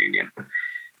Broadcasting Union,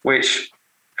 which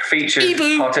features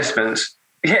EBU. participants.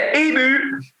 Yeah,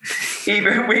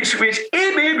 EBU,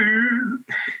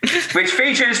 which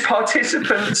features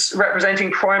participants representing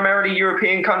primarily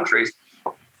European countries.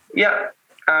 Yep.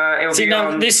 It'll See, be now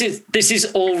on. this is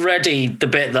already the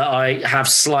bit that I have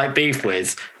slight beef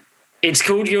with. It's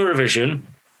called Eurovision.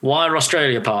 Why are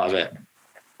Australia part of it?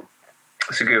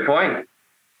 That's a good point.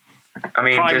 I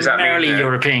mean, does that Primarily mean that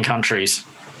European countries.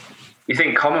 you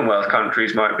think Commonwealth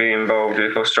countries might be involved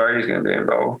if Australia's going to be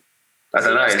involved? I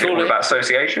don't know. let's Is it call all it- about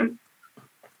association?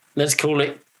 Let's call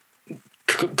it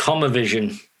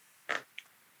Commovision.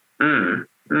 Can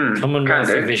Commonwealth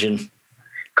do. Vision.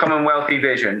 Commonwealthy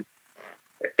vision.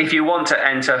 If you want to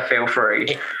enter, feel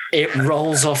free. It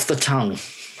rolls off the tongue.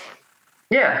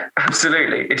 Yeah,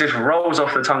 absolutely. It just rolls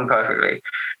off the tongue perfectly.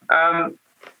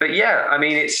 But yeah, I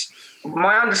mean, it's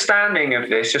my understanding of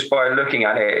this, just by looking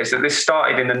at it, is that this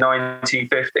started in the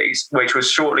 1950s, which was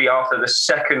shortly after the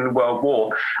Second World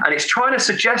War. And it's trying to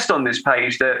suggest on this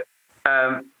page that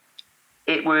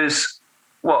it was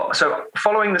So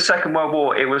following the Second World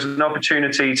War, it was an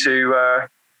opportunity to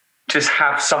just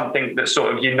have something that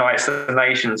sort of unites the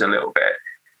nations a little bit.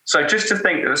 So just to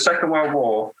think that the Second World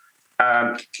War,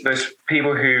 there's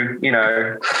people who,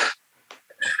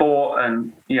 fought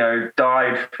and,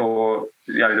 died for,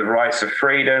 the rights of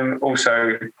freedom,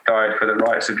 also died for the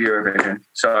rights of Eurovision.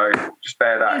 So just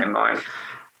bear that in mind.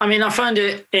 I mean, I find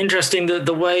it interesting that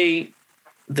the way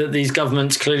that these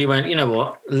governments clearly went, you know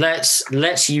what,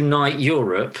 let's unite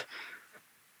Europe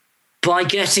by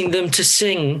getting them to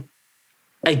sing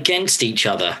against each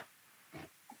other.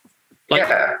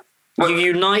 You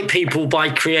unite people by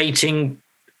creating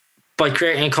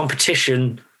a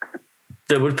competition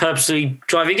that would purposely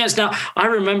drive you against. Now, I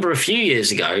remember a few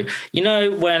years ago,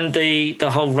 when the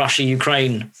whole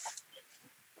Russia-Ukraine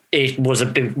was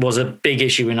a big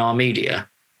issue in our media.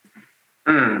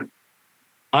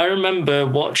 I remember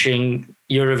watching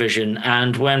Eurovision,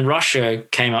 and when Russia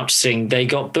came up to sing, they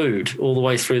got booed all the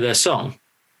way through their song.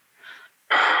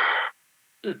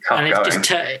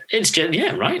 It's just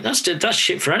yeah, right. That's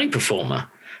shit for any performer.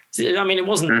 I mean, it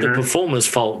wasn't the performer's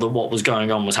fault that what was going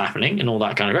on was happening and all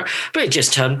that kind of stuff, but it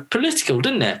just turned political,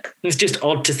 didn't it? It's just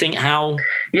odd to think how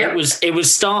it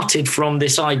was started from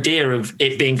this idea of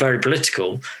it being very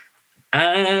political,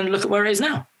 and look at where it is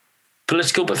now.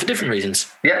 Political, but for different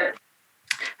reasons. Yeah.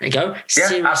 There you go.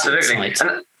 Yeah, absolutely.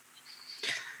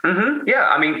 Yeah,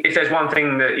 I mean, if there's one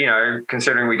thing that,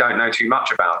 considering we don't know too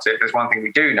much about it, there's one thing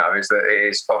we do know is that it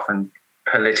is often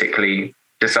politically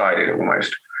decided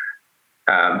almost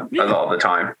a lot of the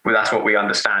time. Well, that's what we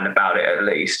understand about it, at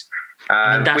least.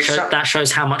 That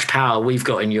shows how much power we've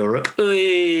got in Europe.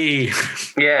 Yeah,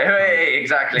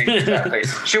 exactly.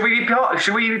 Should we be part of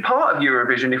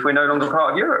Eurovision if we're no longer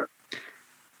part of Europe?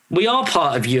 We are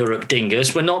part of Europe,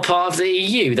 dingus. We're not part of the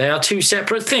EU. They are two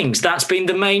separate things. That's been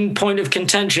the main point of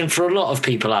contention for a lot of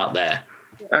people out there.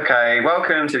 Okay,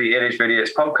 welcome to the Illich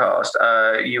Idiots podcast.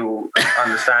 You'll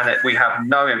understand that we have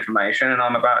no information, and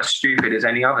I'm about as stupid as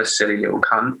any other silly little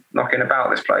cunt knocking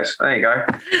about this place. There you go.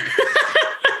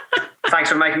 Thanks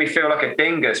for making me feel like a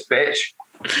dingus, bitch.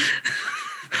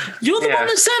 You're the one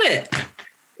that said it.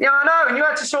 Yeah, I know, and you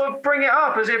had to sort of bring it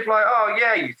up as if like, oh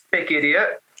yeah, you thick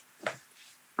idiot.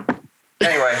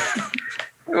 Anyway,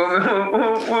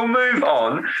 we'll move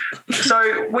on.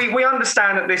 So we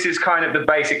understand that this is kind of the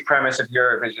basic premise of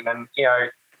Eurovision, and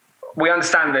we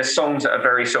understand there's songs that are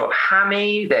very sort of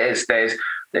hammy. There's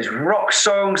rock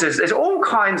songs. There's all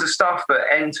kinds of stuff that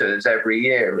enters every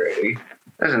year, really,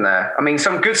 isn't there? I mean,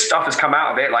 some good stuff has come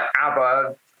out of it, like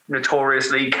ABBA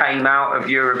notoriously came out of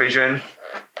Eurovision,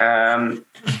 and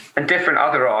different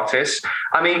other artists.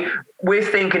 I mean, we're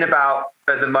thinking about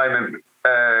at the moment.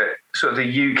 Sort of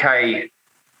the UK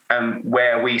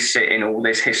where we sit in all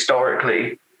this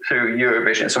historically through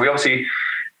Eurovision. So we obviously,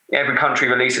 every country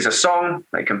releases a song,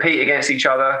 they compete against each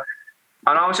other.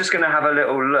 And I was just going to have a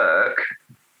little look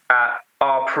at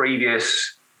our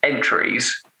previous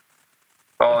entries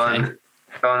on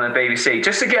the BBC,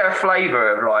 just to get a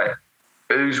flavour of like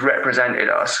who's represented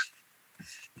us.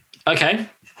 Okay.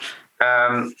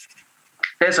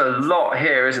 There's a lot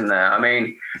here, isn't there? I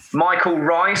mean, Michael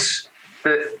Rice,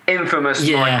 the infamous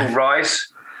Michael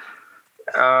Rice.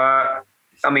 I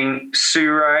mean,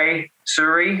 Suri.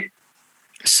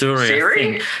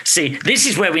 See, this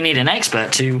is where we need an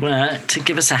expert to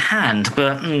give us a hand.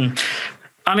 But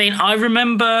I mean, I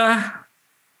remember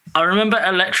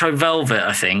Electro Velvet.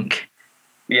 I think.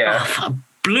 Yeah. Oh,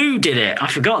 Blue did it. I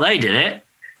forgot they did it.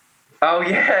 Oh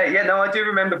yeah. No, I do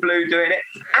remember Blue doing it.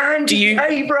 Andy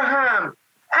Abraham,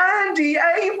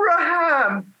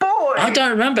 boy. I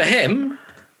don't remember him.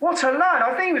 What a lad!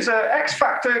 I think he was an X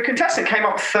Factor contestant. Came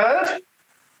up third.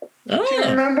 Oh. Do you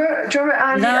remember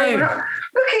Andy Abraham?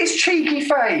 Look at his cheeky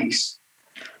face.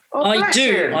 Oh, I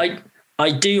do. Him.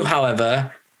 I do,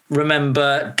 however,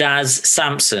 remember Daz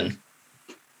Sampson.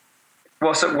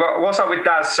 What's up with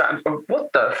Daz Sampson?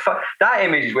 What the fuck? That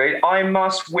image is weird. I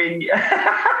must win.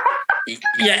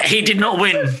 Yeah, he did not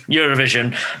win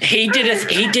Eurovision. He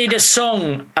did a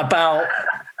song about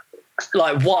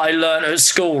like what I learned at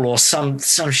school or some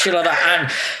shit like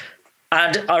that,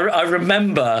 and I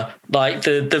remember like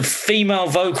the female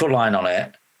vocal line on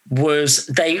it was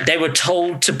they were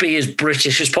told to be as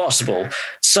British as possible,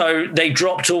 so they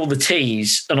dropped all the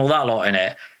T's and all that lot in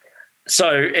it,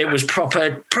 so it was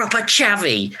proper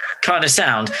chavvy kind of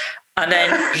sound. And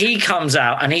then he comes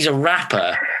out and he's a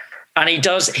rapper. And he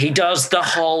does the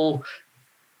whole,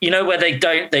 where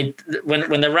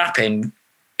when they're rapping,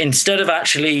 instead of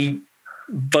actually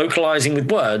vocalizing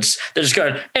with words, they're just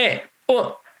going,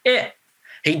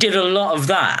 He did a lot of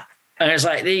that. And it's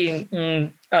like,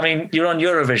 I mean, you're on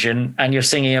Eurovision and you're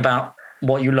singing about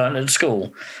what you learned at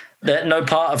school. That no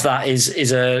part of that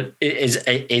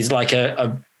is like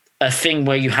a thing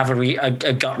where you have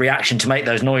a gut reaction to make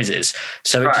those noises.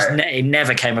 So it just it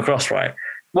never came across right.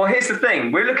 Well, here's the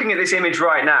thing. We're looking at this image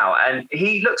right now, and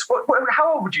he looks...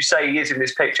 how old would you say he is in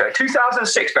this picture?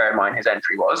 2006, bear in mind, his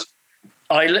entry was.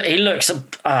 He looks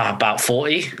about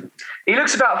 40. He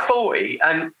looks about 40,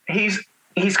 and he's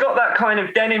got that kind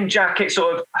of denim jacket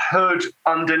sort of hood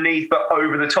underneath, but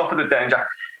over the top of the denim jacket.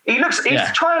 He's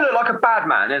trying to look like a bad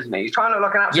man, isn't he? He's trying to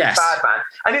look like an absolute bad man.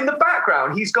 And in the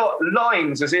background, he's got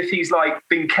lines as if he's like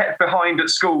been kept behind at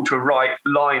school to write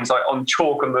lines like on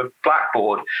chalk on the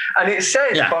blackboard. And it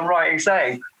says, if I'm right in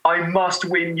saying, I must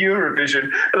win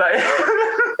Eurovision.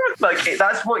 Like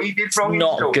that's what he did wrong.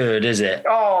 Not good, is it?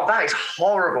 Oh, that is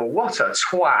horrible. What a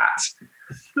twat.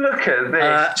 Look at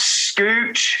this.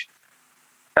 Scooch.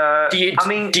 Do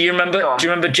you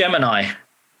remember Gemini?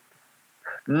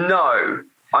 No.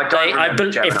 I don't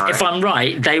remember Gemini. If I'm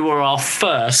right, they were our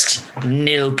first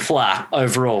nil plat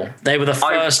overall. They were the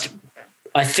first,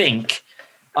 I think.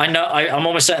 I'm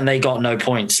almost certain they got no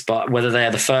points, but whether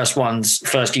they're the first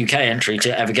UK entry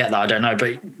to ever get that, I don't know.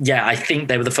 But yeah, I think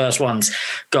they were the first ones.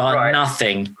 Got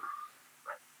nothing.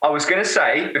 I was going to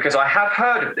say, because I have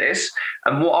heard of this,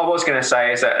 and what I was going to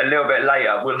say is that a little bit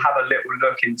later, we'll have a little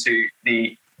look into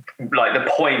the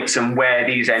points and where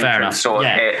these entrants sort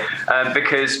of hit,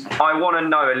 because I want to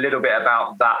know a little bit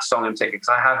about that song in particular, because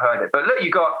I have heard it. But look,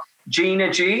 you got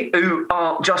Gina G, who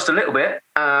are just a little bit.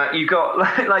 You got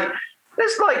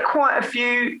there's quite a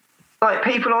few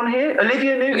people on here.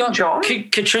 Olivia Newton-John,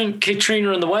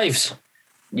 Katrina and the Waves.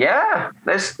 Yeah,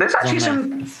 there's actually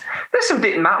some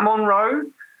bit Matt Monroe.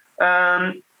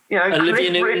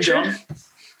 Olivia Newton-John.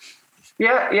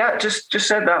 Yeah, just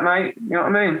said that, mate. You know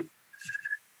what I mean?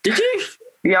 Did you?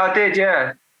 Yeah, I did,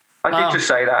 yeah. I did just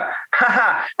say that.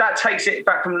 That takes it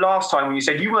back from last time when you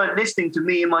said you weren't listening to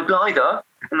me in my glider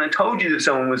and I told you that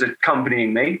someone was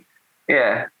accompanying me.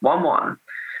 Yeah, 1-1.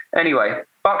 Anyway,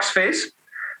 Bucks Fizz.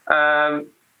 I'm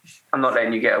not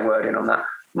letting you get a word in on that.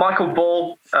 Michael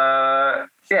Ball.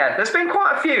 There's been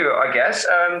quite a few, I guess.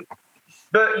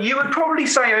 But you would probably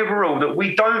say overall that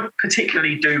we don't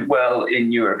particularly do well in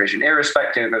Eurovision,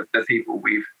 irrespective of the people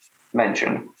we've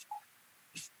mentioned.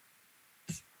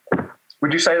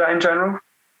 Would you say that in general?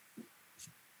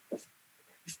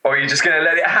 Or are you just going to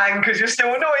let it hang because you're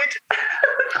still annoyed?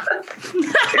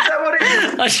 Is that what it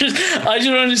is? I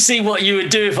just wanted to see what you would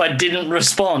do if I didn't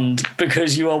respond,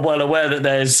 because you are well aware that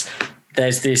there's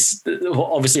this,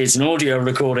 obviously it's an audio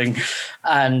recording,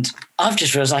 and I've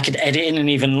just realised I could edit in an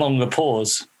even longer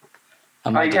pause.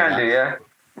 You can do, yeah?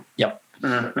 Yep.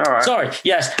 All right. Sorry,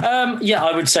 yes.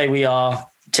 I would say we are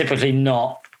typically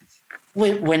not,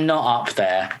 we're not up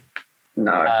there.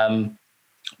 No.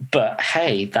 But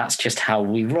hey, that's just how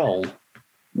we roll.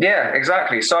 Yeah,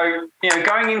 exactly. So,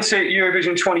 going into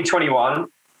Eurovision 2021,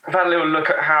 I've had a little look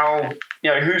at how,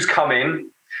 who's coming,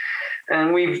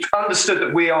 and we've understood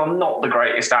that we are not the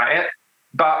greatest at it.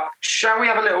 But shall we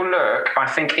have a little look, I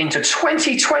think, into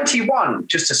 2021,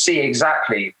 just to see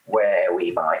exactly where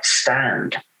we might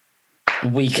stand?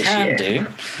 We can do.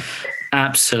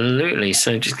 Absolutely.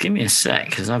 So just give me a sec,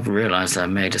 because I've realised I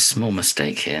made a small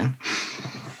mistake here.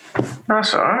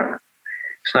 That's all right.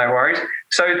 It's no worries.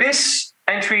 So this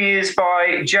entry is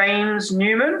by James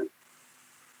Newman.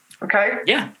 Okay.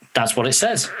 Yeah, that's what it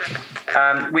says.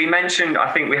 We mentioned, I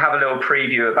think we have a little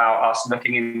preview about us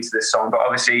looking into this song, but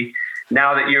obviously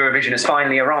now that Eurovision has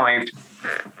finally arrived,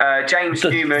 James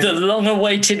Newman... The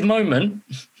long-awaited moment.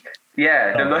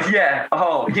 Yeah,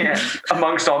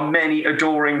 amongst our many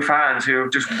adoring fans who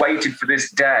have just waited for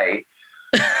this day.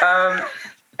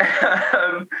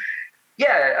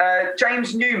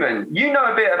 James Newman, you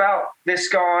know a bit about this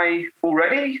guy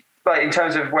already, in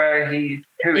terms of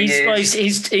who he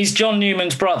is. He's John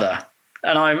Newman's brother,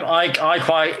 and I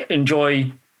quite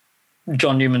enjoy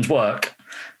John Newman's work.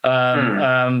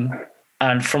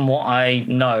 And from what I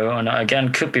know, and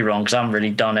again could be wrong because I haven't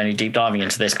really done any deep diving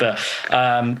into this, but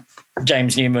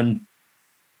James Newman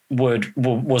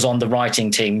was on the writing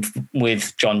team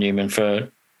with John Newman for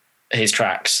his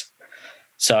tracks.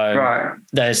 So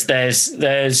there's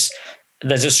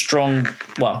a strong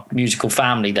musical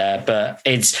family there, but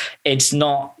it's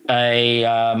not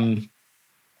a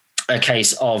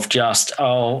case of just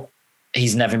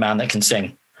he's an everyman that can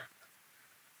sing.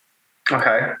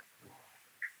 Okay.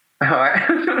 All right.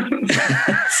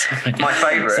 My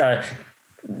favourite.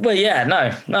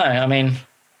 I mean,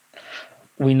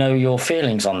 we know your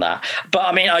feelings on that, but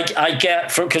I mean, I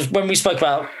get because when we spoke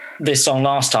about this song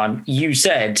last time, you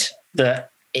said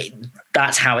that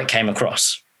that's how it came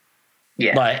across.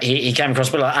 Yeah. Like he came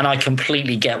across, and I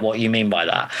completely get what you mean by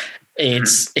that.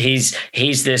 It's he's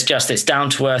this down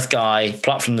to earth guy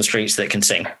plucked from the streets that can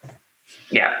sing.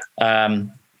 Yeah.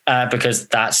 Because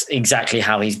that's exactly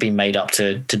how he's been made up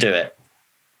to do it.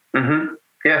 Mm-hmm.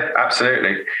 Yeah,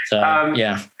 absolutely. So,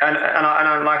 yeah.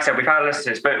 And like I said, we've had a listen to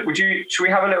this, but should we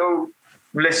have a little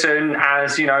listen,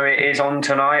 as you know, it is on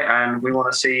tonight, and we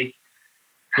want to see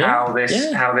how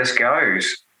this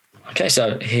goes. Okay,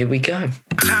 so here we go.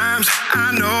 Times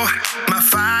I know my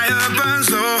fire burns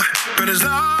low, but as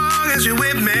long as you're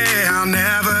with me, I'll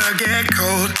never get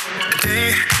cold.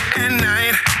 Day and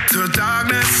night, through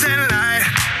darkness and light,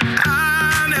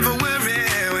 I never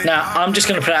worry. Now, I'm just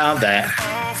going to put it out there.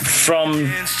 From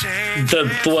the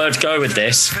words go with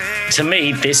this, to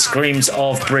me, this screams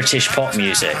of British pop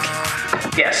music.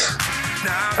 Yes,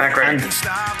 I agree. And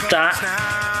that,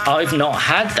 I've not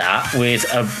had that with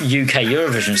a UK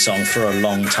Eurovision song for a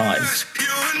long time.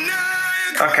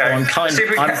 Okay. So I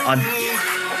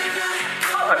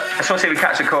just want to see if we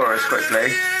catch the chorus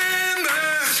quickly.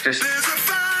 Just.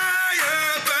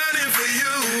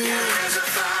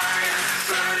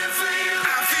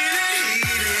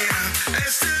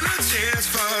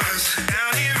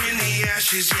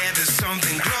 Yeah, there's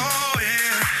something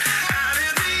glowing out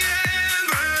of the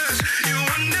embers. You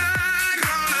and I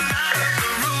gonna light up the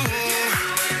room.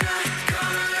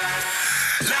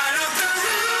 Light up the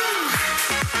room.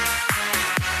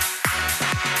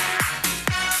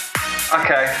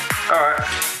 Okay. All right.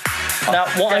 Now,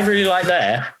 what I really like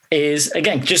there is,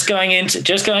 again, just going into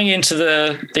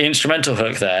the instrumental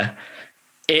hook there.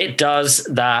 It does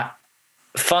that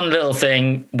fun little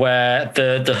thing where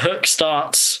the hook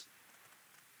starts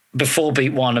before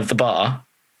beat one of the bar.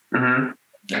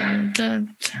 Mm-hmm.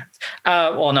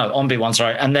 Well, no, on beat one,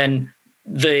 sorry. And then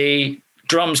the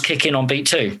drums kick in on beat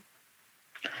two.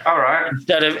 All right.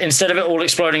 Instead of it all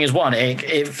exploding as one,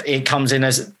 it comes in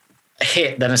as a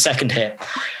hit, then a second hit.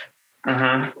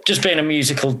 Mm-hmm. Just being a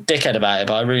musical dickhead about it,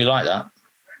 but I really like that.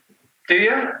 Do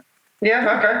you?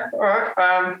 Yeah, okay. All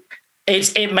right.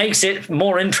 It makes it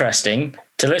more interesting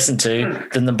to listen to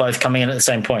than them both coming in at the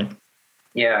same point.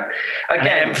 Yeah. And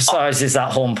Again, it emphasises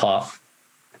that horn part.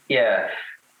 Yeah,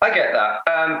 I get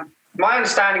that. My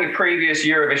understanding of previous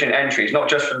Eurovision entries, not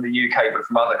just from the UK but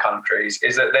from other countries,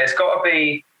 is that there's got to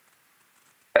be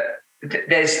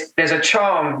there's a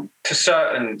charm to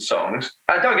certain songs.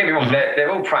 Don't get me wrong, they're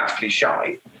all practically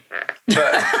shy,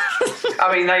 but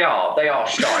I mean they are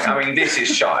shy. I mean this is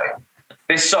shy.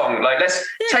 This song, like, let's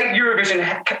take the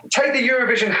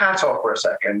Eurovision hat off for a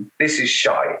second. This is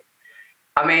shy.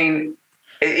 I mean,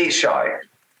 it's shy.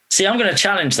 See, I'm going to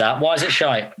challenge that. Why is it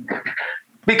shy?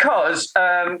 Because,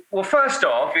 well, first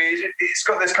off, it's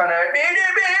got this kind of. I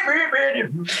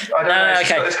don't know. It's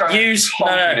got this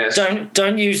kind of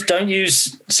don't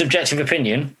use subjective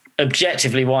opinion.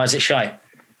 Objectively, why is it shy?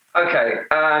 Okay.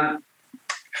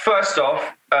 First off,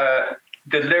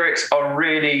 the lyrics are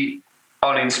really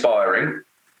uninspiring.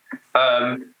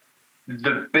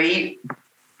 The beat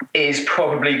is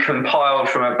probably compiled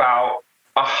from about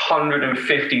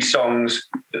 150 songs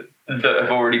that have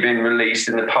already been released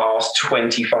in the past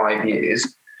 25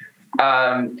 years.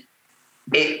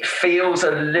 It feels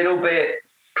a little bit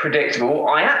predictable.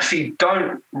 I actually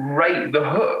don't rate the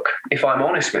hook, if I'm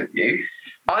honest with you.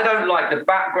 I don't like the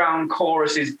background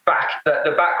choruses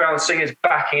the background singers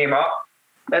backing him up.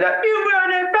 They're like, you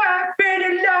run it back,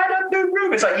 better light up the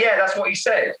room. It's like, yeah, that's what he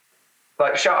said.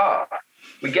 Like, shut up.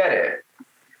 We get it.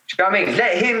 Do you know what I mean?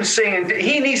 Let him sing, and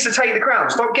he needs to take the crown.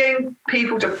 Stop getting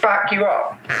people to back you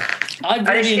up. I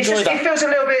really enjoy that.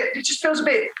 It just feels a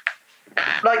bit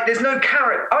like there's no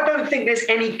character. I don't think there's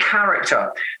any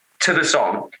character to the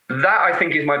song. That, I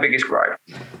think, is my biggest gripe.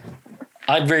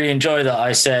 I'd really enjoy that.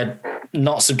 I said,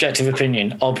 not subjective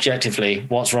opinion, objectively,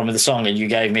 what's wrong with the song? And you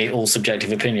gave me all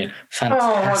subjective opinion.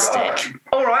 Fantastic.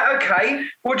 Oh, all right, okay.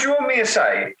 What do you want me to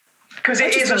say? Because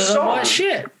it is a song.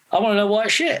 I want to know why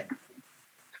it's shit.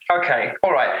 Okay,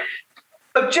 all right.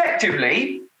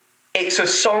 Objectively, it's a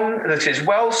song that is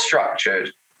well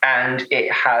structured and it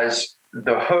has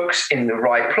the hooks in the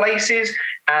right places,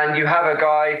 and you have a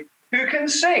guy who can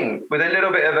sing with a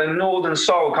little bit of a northern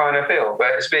soul kind of feel,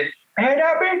 where it's been, it's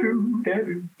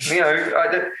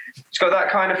got that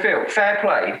kind of feel. Fair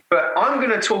play. But I'm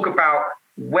going to talk about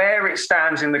where it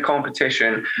stands in the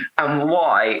competition and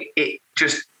why it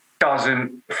just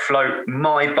doesn't float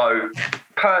my boat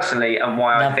personally, and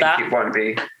why I think it won't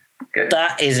be good.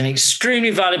 That is an extremely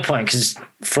valid point, because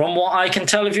from what I can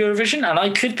tell of Eurovision, and I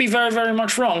could be very, very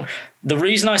much wrong, the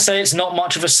reason I say it's not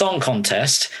much of a song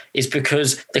contest is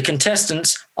because the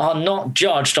contestants are not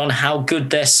judged on how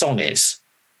good their song is.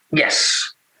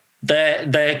 Yes.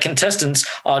 Their contestants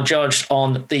are judged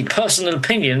on the personal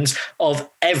opinions of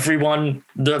everyone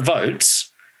that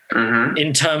votes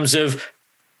in terms of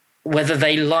whether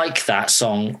they like that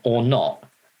song or not.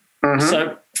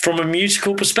 So from a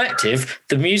musical perspective,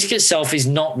 the music itself is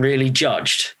not really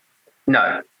judged.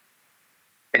 No,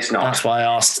 it's not. That's why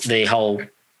I asked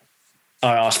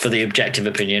I asked for the objective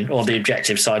opinion, or the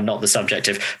objective side, not the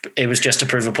subjective. It was just to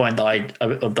prove a point that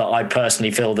I personally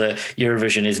feel that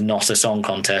Eurovision is not a song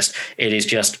contest. It is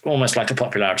just almost like a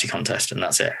popularity contest, and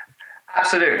that's it.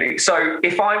 Absolutely. So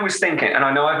if I was thinking, and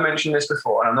I know I've mentioned this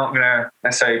before, and I'm not going to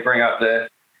necessarily bring up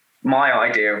my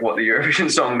idea of what the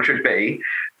Eurovision song should be,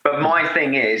 but my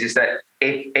thing is that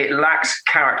it lacks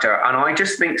character, and I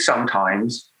just think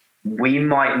sometimes we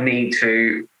might need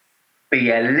to be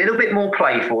a little bit more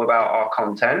playful about our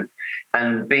content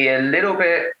and be a little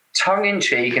bit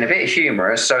tongue-in-cheek and a bit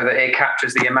humorous so that it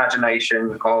captures the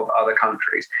imagination of other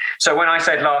countries. So when I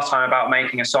said last time about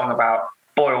making a song about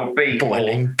boiled beef.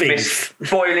 Boiling beef.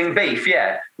 Boiling beef,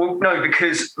 yeah. Well, no,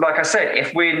 because like I said,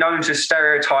 if we're known to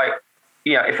stereotype,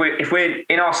 if we're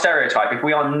in our stereotype, if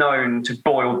we are known to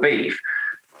boil beef,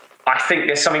 I think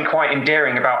there's something quite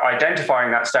endearing about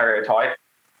identifying that stereotype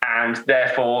and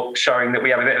therefore showing that we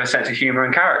have a bit of a sense of humour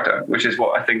and character, which is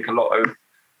what I think a lot of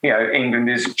England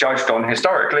is judged on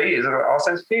historically, is our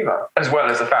sense of humour, as well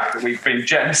as the fact that we've been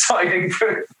genociding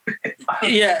for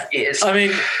years. I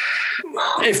mean,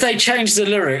 if they changed the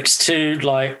lyrics to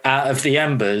like "Out of the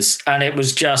Embers" and it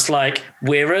was just like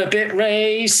 "We're a bit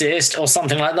racist" or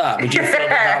something like that, would you feel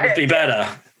that would be better?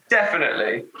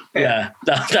 Definitely. Yeah,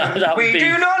 that would we be...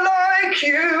 do not like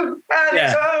you, and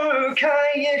it's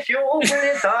okay if you're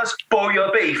with us. Boil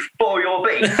your beef, boil your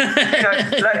beef.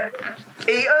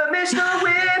 Eat a Mr.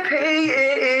 Whippy,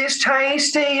 it is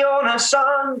tasty on a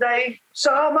Sunday,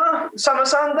 summer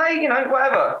Sunday,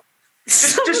 whatever.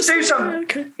 Just do something.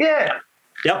 Okay. Yeah.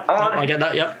 Yep, I get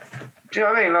that, yep. Do you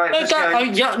know what I mean? Like,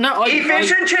 eat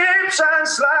fish and chips and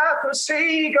slap a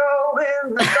seagull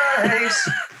in the face.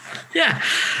 Yeah.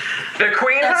 The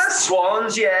Queen has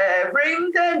swans, yeah.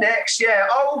 Ring their necks, yeah.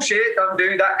 Oh shit, don't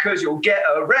do that because you'll get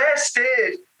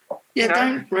arrested. Yeah,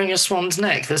 don't wring a swan's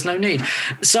neck. There's no need.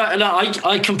 So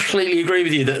I completely agree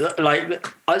with you that, like,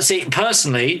 I see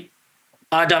personally,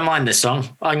 I don't mind this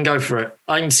song. I can go for it.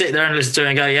 I can sit there and listen to it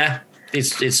and go, yeah,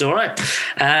 it's all right.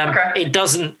 Okay. It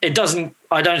doesn't.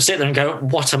 I don't sit there and go,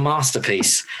 what a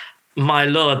masterpiece. My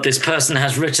Lord, this person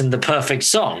has written the perfect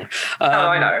song.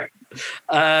 I know.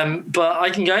 But I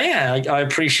can go, yeah, I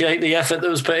appreciate the effort that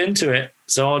was put into it,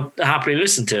 so I'll happily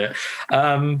listen to it.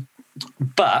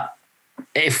 But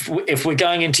if we're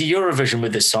going into Eurovision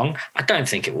with this song, I don't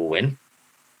think it will win.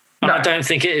 And I don't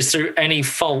think it is through any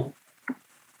fault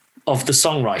of the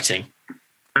songwriting.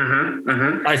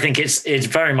 I think it's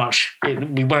very much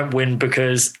we won't win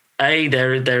because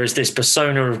there is this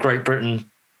persona of Great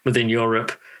Britain within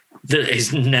Europe that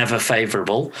is never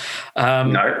favourable,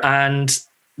 and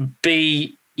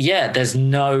B, there's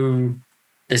no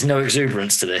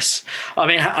exuberance to this. I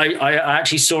mean, I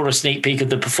actually saw a sneak peek of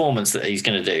the performance that he's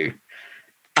going to do.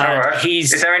 Right.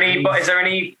 Is there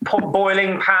any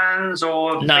boiling pans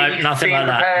or no, nothing like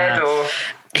that? Or?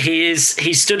 He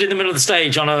stood in the middle of the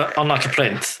stage on like a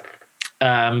plinth,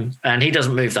 and he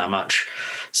doesn't move that much.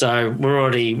 So we're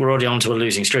already onto a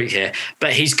losing streak here.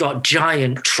 But he's got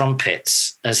giant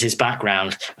trumpets as his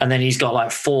background, and then he's got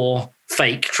like 4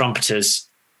 fake trumpeters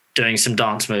doing some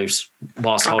dance moves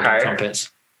whilst holding trumpets.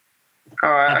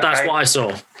 All right, that's what I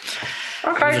saw.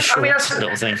 Okay, that's a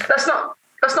little thing.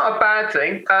 That's not a bad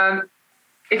thing.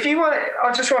 If you want,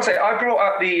 I just want to say I brought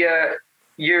up the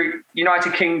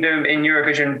United Kingdom in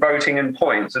Eurovision voting and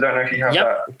points. I don't know if you have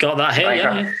that. Got that here.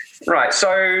 Yeah. Right.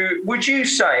 So, would you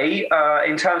say,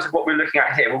 in terms of what we're looking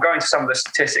at here, we'll go into some of the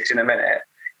statistics in a minute.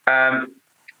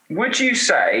 Would you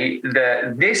say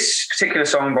that this particular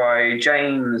song by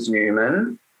James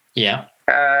Newman,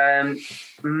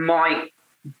 might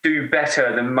do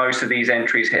better than most of these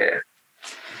entries here?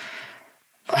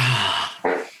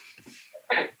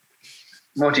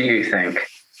 What do you think?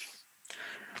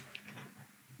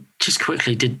 Just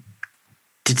quickly, did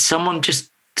someone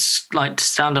just like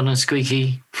stand on a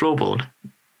squeaky floorboard?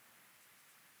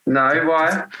 No,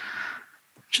 why?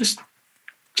 Just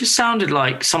sounded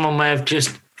like someone may have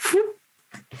just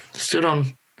stood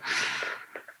on.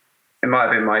 It might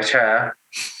have been my chair.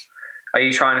 Are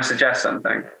you trying to suggest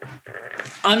something?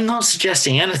 I'm not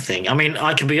suggesting anything. I mean,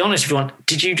 I can be honest if you want.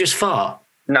 Did you just fart?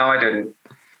 No, I didn't.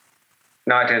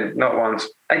 Not once.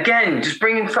 Again, just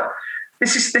bringing...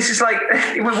 This is like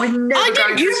we're never I going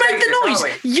did. to You escape made the this, noise. are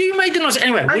we? You made the noise.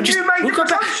 Anyway, And you made the go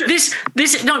back. presumption.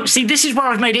 This. No, see, this is where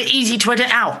I've made it easy to edit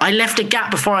out. I left a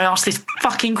gap before I asked this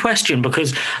fucking question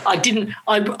because I didn't.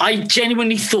 I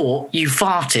genuinely thought you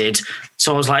farted,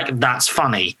 so I was like, "That's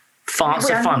funny." Farts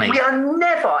are funny. We are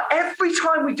never, every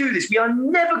time we do this, we are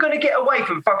never going to get away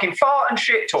from fucking fart and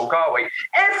shit talk, are we?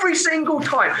 Every single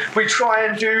time we try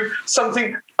and do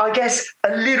something, I guess,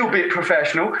 a little bit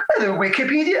professional. A little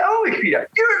Wikipedia, Wikipedia.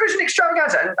 Eurovision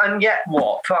extravaganza. And yet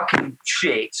what? Fucking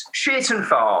shit. Shit and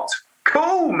fart.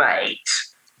 Cool, mate.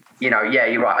 Yeah,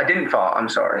 you're right. I didn't fart. I'm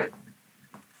sorry.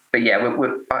 But yeah,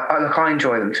 I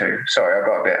enjoy them too. Sorry, I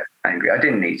got a bit angry. I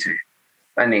didn't need to.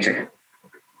 I need to.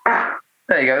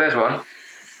 There you go, there's one.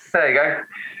 There you go.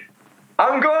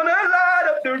 I'm gonna light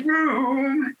up the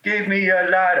room. Give me a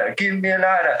lighter, give me a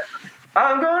lighter.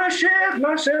 I'm gonna shift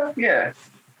myself. Yeah.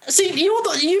 See, you've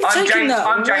taken that.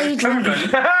 I'm James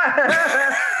Pooman.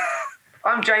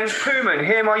 I'm James Pooman.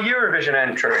 Hear my Eurovision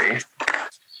entry.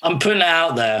 I'm putting it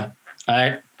out there. All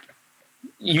right.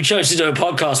 You chose to do a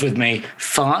podcast with me.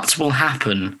 Farts will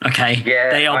happen, okay?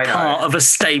 Yeah, they are I know. part of a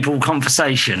stable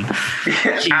conversation.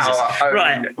 Jesus. Our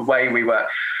Right. way we work.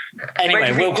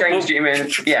 Anyway, James, do you mean?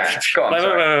 Yeah, go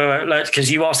on. Wait, because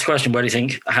you asked the question, where do you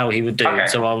think how he would do? Okay.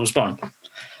 So I'll respond.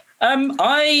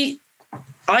 I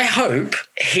hope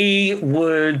he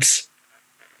would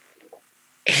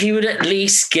at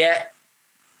least get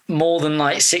more than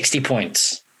like 60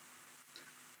 points.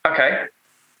 Okay.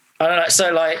 I don't know.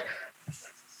 So like.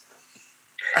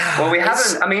 Well, we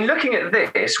haven't. I mean, looking at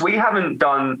this, we haven't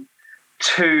done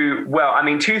too well. I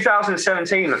mean,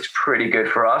 2017 looks pretty good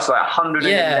for us, like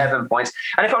 111 points.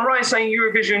 And if I'm right in saying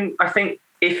Eurovision, I think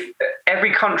if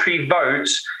every country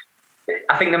votes,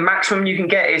 I think the maximum you can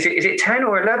get is it 10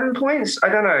 or 11 points? I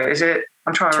don't know. Is it?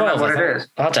 I'm trying to 12, remember what it is.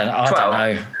 I don't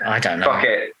know. Fuck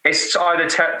it. It's either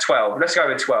 12. Let's go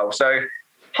with 12. So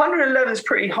 111 is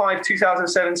pretty high for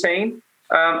 2017.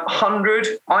 100,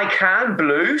 I Can,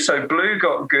 Blue. So Blue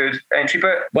got good entry,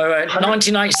 but... Wait.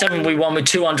 1997, we won with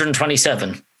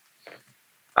 227.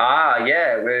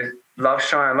 Yeah, with Love,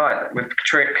 Shine Light, with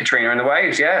Katrina and the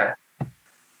Waves, yeah.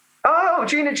 Oh,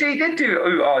 Gina G did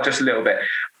do just a little bit.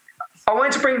 I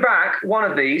wanted to bring back one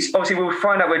of these. Obviously, we'll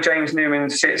find out where James Newman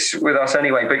sits with us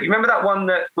anyway, but you remember that one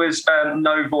that was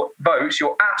no votes?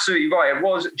 You're absolutely right. It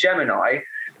was Gemini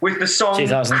with the song...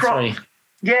 2003.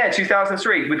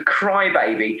 2003 with Cry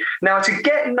Baby. Now, to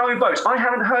get no votes, I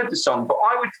haven't heard the song, but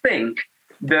I would think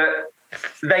that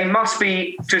they must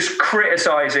be just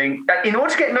criticising. In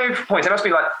order to get no points, they must be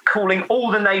like calling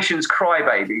all the nations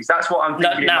crybabies. That's what I'm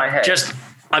thinking in my head.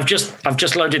 I've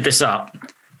just loaded this up.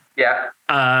 Yeah.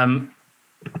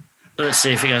 Let's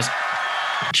see if it goes.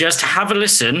 Just have a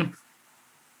listen.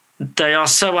 They are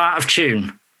so out of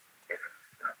tune.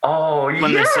 Oh,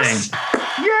 when they sing.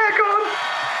 Yeah, go on.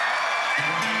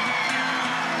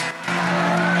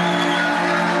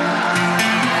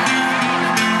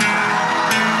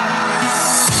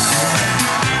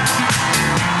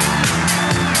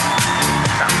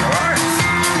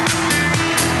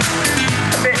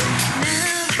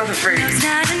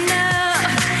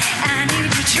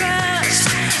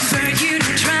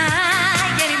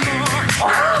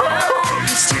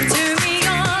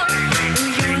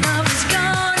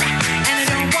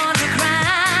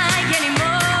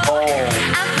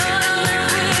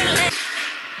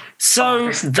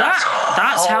 So that's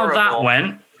how that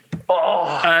went.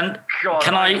 Oh, and God,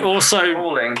 can I also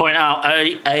crawling. point out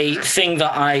a thing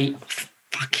that I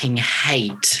fucking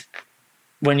hate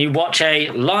when you watch a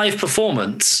live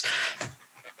performance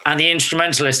and the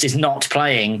instrumentalist is not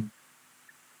playing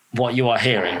what you are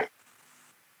hearing.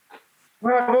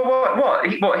 What?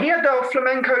 He had the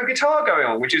flamenco guitar going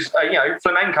on, which is,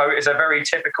 flamenco is a very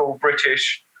typical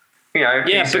British,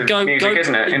 piece of music,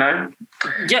 isn't it?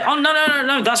 Yeah. Oh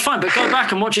no, that's fine. But go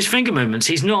back and watch his finger movements.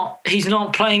 He's not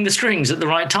playing the strings at the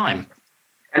right time.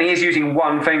 And he is using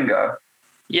one finger.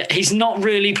 Yeah, he's not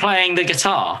really playing the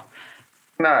guitar.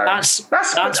 No, that's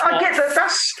I get that.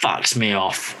 That's fucks me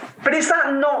off. But is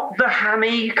that not the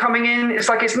hammy coming in? It's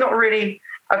like it's not really.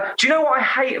 Do you know what I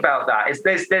hate about that? Is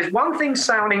there's one thing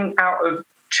sounding out of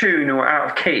tune or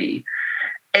out of key.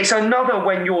 It's another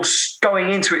when you're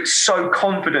going into it so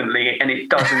confidently and it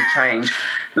doesn't change.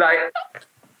 Like,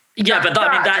 yeah, but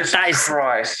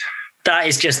that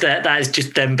is just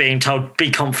them being told,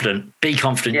 be confident, you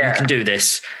can do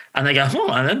this, and they go,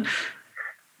 and then.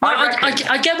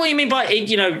 I get what you mean by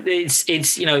it.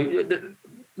 It's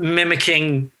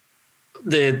mimicking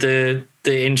the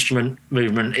instrument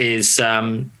movement is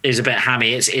a bit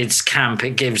hammy. It's camp.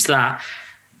 It gives that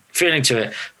feeling to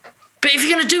it. But if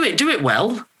you're going to do it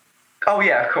well. Oh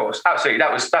yeah, of course, absolutely.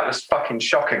 That was fucking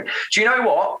shocking. Do you know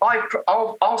what?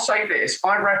 I'll say this.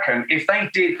 I reckon if they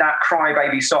did that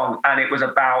crybaby song and it was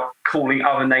about calling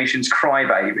other nations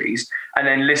crybabies and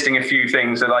then listing a few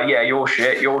things that like, yeah, you're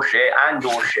shit, and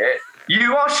your shit.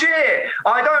 You are shit.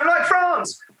 I don't like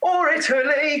France or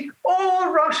Italy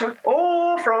or Russia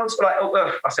or France. Like,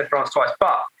 I said France twice.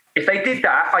 But if they did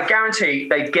that, I guarantee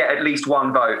they'd get at least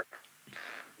one vote.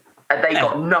 And they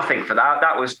got nothing for that.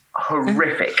 That was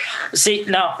horrific. See,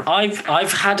 now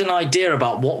I've had an idea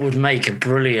about what would make a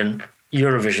brilliant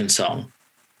Eurovision song.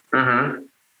 Mm-hmm.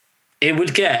 It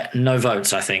would get no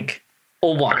votes, I think,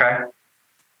 or one. Okay.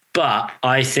 But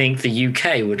I think the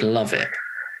UK would love it.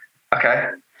 Okay.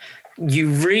 You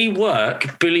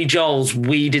rework Billy Joel's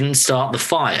 "We Didn't Start the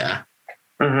Fire,"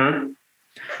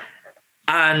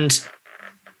 and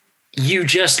you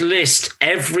just list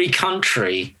every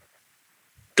country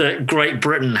that Great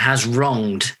Britain has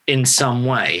wronged in some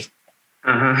way.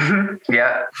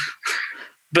 Yeah.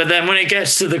 But then when it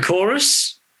gets to the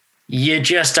chorus, you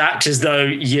just act as though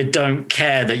you don't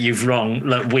care that you've wronged,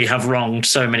 like we have wronged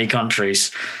so many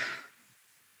countries.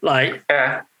 Like,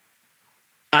 yeah.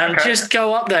 And just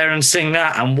go up there and sing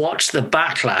that and watch the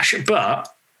backlash. But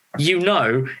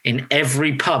in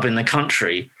every pub in the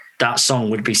country, that song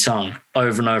would be sung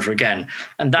over and over again.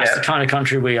 And that's the kind of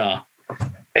country we are.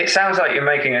 It sounds like you're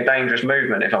making a dangerous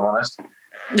movement, if I'm honest.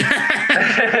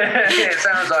 It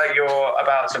sounds like you're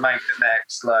about to make the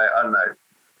next, like, I don't know,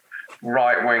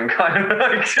 right-wing kind of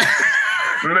like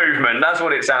movement. That's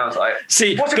what it sounds like.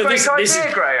 See, what's a great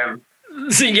idea, Graham?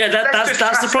 See, yeah, that's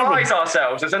the problem. Let's just chastise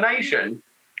ourselves as a nation.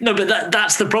 No, but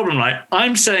that's the problem, right?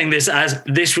 I'm saying this as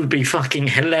this would be fucking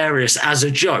hilarious as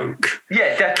a joke.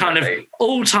 Yeah, definitely. Kind of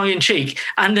all tongue-in-cheek.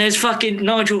 And there's fucking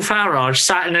Nigel Farage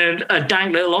sat in a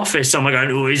dank little office somewhere going,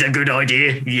 oh, it's a good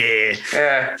idea. Yeah.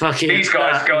 Yeah. Fucking These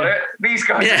guys got it. These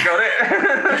guys have got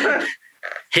it.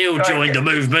 He'll join the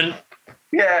movement.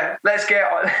 Yeah, let's get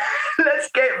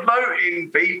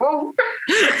voting, people.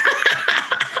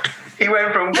 He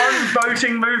went from one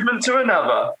voting movement to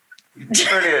another.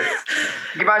 Brilliant.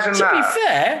 Can you imagine that? To be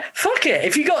fair, fuck it.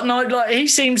 If you got he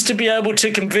seems to be able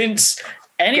to convince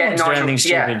anyone to do anything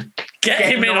stupid. Get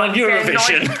him in on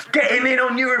Eurovision. Get him in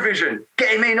on Eurovision.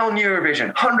 Get him in on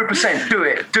Eurovision. 100%. Do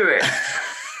it.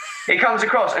 He comes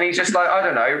across and he's just like, I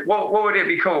don't know, what would it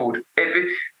be called?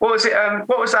 What was it?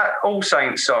 What was that All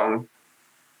Saints song?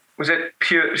 Was it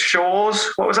Pure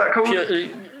Shores? What was that called?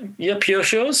 Pure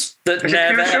Shores? That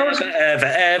never,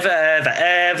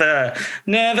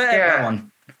 never, that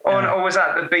one. Or was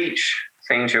that the beach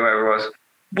thing, whoever it was?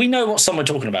 We know what song we're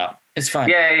talking about. It's fine.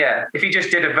 Yeah. If he just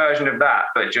did a version of that,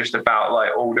 but just about like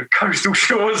all the coastal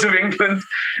shores of England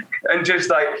and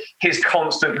just like his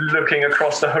constant looking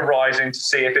across the horizon to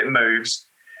see if it moves.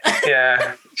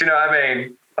 Yeah. Do you know what I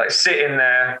mean? Like sitting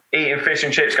there, eating fish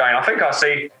and chips going, I think I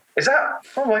see... Is that?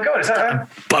 Oh my God! Is that a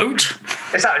boat?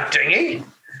 Is that a dinghy?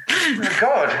 Oh my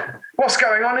God! What's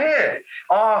going on here?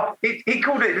 Oh, he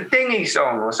called it the dinghy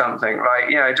song or something,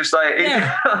 like just like.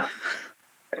 Yeah.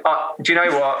 Do you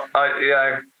know what?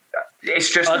 It's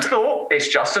just a thought. It's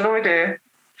just an idea.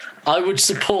 I would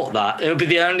support that. It would be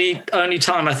the only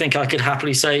time I think I could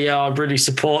happily say, yeah, I really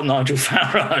support Nigel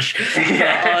Farage.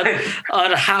 Yeah.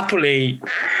 I'd happily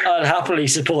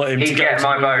support him to get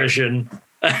my Eurovision.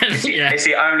 It's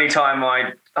the only time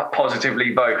I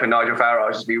positively vote for Nigel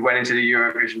Farage is we went into the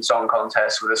Eurovision Song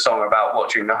Contest with a song about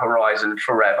watching the horizon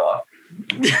forever,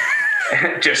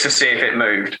 just to see if it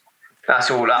moved.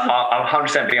 That's all. I'm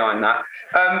 100% behind that.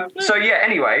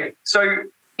 Anyway, do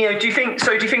you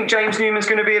think James Newman's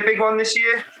going to be a big one this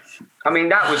year? I mean,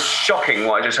 that was shocking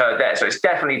what I just heard there. So it's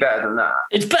definitely better than that.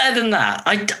 It's better than that.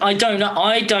 I don't know.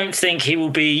 I don't think he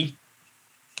will be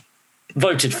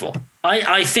voted for.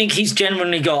 I think he's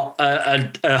genuinely got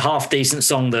a half decent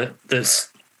song I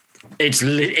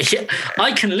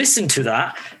can listen to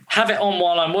that, have it on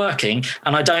while I'm working,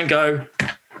 and I don't go,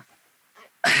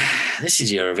 this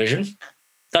is Eurovision.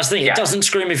 That's the thing. Yeah. It doesn't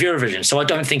scream of Eurovision, so I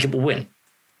don't think it will win.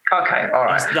 Okay, all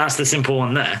right. That's the simple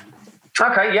one there.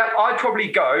 Okay, yeah, I'd probably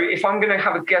go, if I'm going to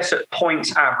have a guess at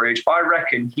points average, I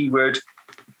reckon he would,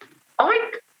 I'm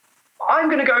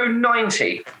going to go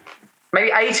 90. Maybe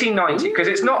 80, 90, because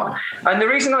it's not, and the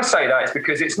reason I say that is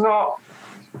because it's not,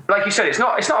 like you said, it's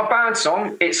not a bad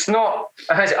song. It's not,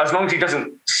 as long as he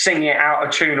doesn't sing it out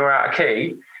of tune or out of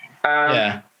key,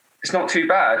 it's not too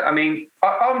bad. I mean,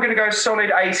 I'm going to go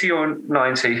solid 80 or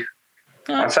 90.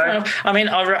 I'd say. I mean,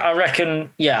 I reckon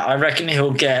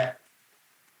he'll get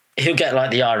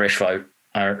like the Irish vote,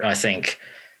 I think.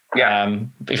 Yeah.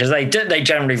 Because they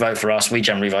generally vote for us, we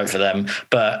generally vote for them,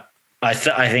 but I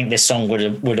think this song would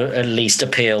at least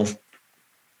appeal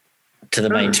to the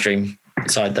mainstream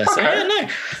side there. So yeah, no,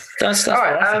 that's All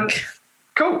right, what I think.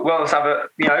 Cool. Well, let's have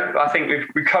I think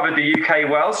we've covered the UK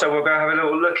well, so we'll go have a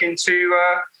little look into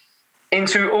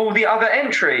all the other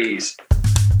entries.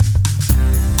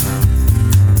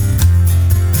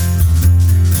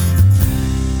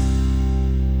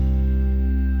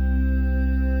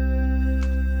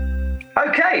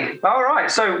 Okay, all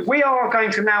right. So we are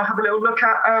going to now have a little look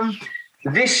at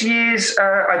this year's,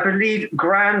 I believe,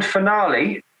 grand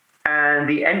finale and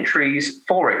the entries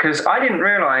for it, because I didn't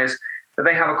realise that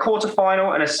they have a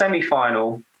quarter-final and a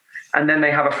semi-final, and then they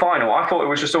have a final. I thought it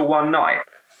was just all one night.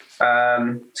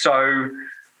 Apparently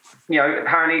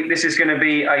this is going to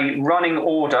be a running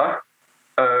order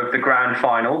of the grand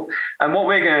final. And what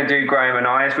we're going to do, Graham and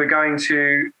I, is we're going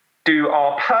to do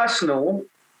our personal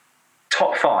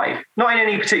top 5, not in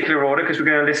any particular order, because we're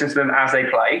going to listen to them as they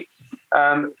play.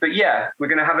 But yeah, we're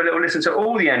going to have a little listen to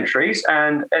all the entries,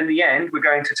 and in the end, we're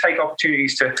going to take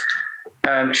opportunities to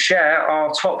share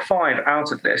our top 5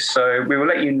 out of this. So we will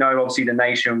let you know, obviously, the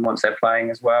nation once they're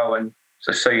playing as well, and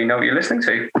so you know what you're listening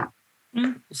to.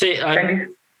 See,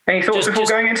 any thoughts before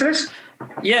going into this?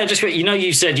 Yeah, just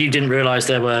you said you didn't realise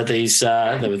there were these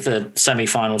there were the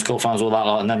semi-finals, quarter-finals, all that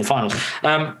lot, and then the finals.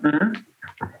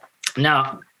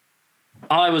 Now,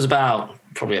 I was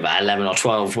probably about 11 or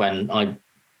 12 when I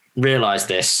realised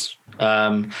this,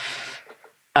 and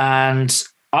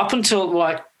up until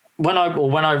when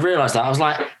I realised that, I was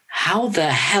like, how the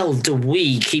hell do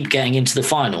we keep getting into the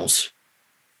finals?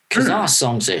 Because our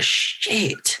songs are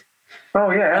shit.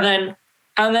 Oh yeah.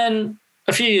 And then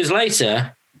a few years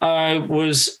later, I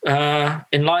was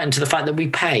enlightened to the fact that we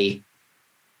pay.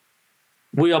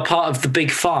 We are part of the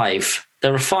Big 5.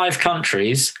 There are 5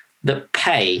 countries that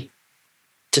pay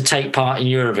to take part in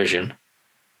Eurovision.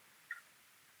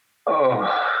 Oh,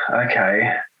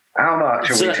 okay. How much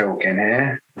are we talking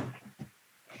here?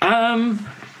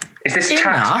 Is this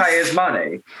taxpayers'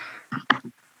 money?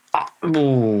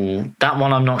 That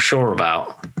one I'm not sure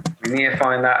about. We need to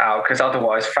find that out, because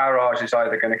otherwise Farage is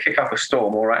either going to kick up a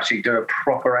storm or actually do a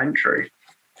proper entry.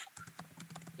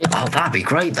 Oh, that'd be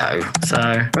great though. So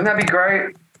wouldn't that be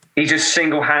great? He just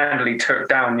single-handedly took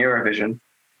down Eurovision.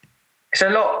 It's a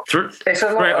lot. It's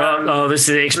a lot. This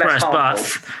is the Express, but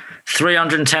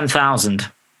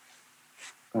 310,000.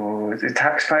 Oh, it's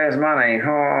taxpayers' money.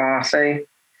 Oh, see.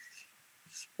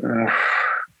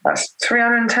 That's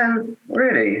 310.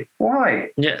 Really?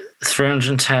 Why? Yeah,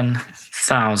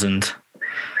 310,000.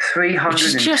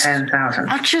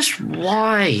 310,000.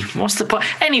 Why? What's the point?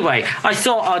 Anyway, I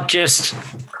thought I'd just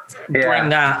bring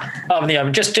that up.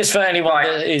 Just for anyone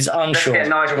that is unsure. Let's get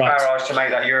Nigel Farage to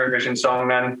make that Eurovision song,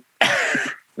 then.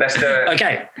 Let's do it.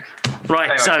 Okay. Right.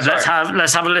 Anyway, so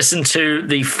let's have a listen to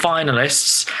the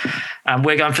finalists, and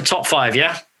we're going for top 5.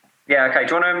 Yeah. Yeah. Okay.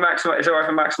 Do you want to maximize? Is it all right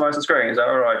if I maximize the screen? Is that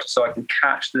all right? Just so I can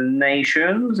catch the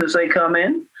nations as they come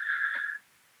in.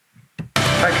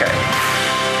 Okay.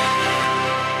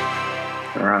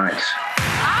 Right.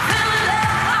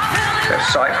 So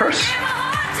Cyprus.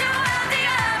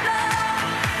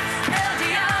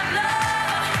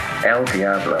 El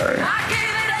Diablo.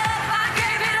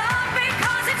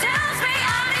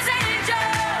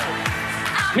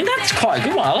 I mean, that's quite a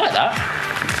good one. I like that.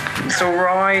 It's all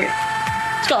right.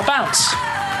 It's got a bounce.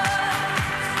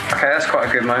 Okay, that's quite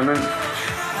a good moment.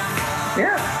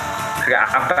 Yeah. We got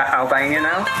Albania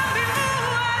now.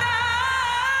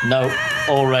 No,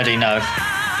 already no.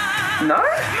 No?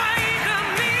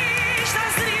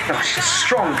 Oh, she's a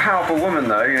strong, powerful woman,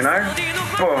 though, you know?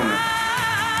 Boom.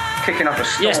 Kicking up a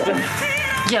storm.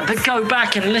 Yes, but go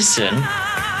back and listen.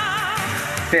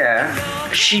 Yeah.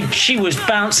 She was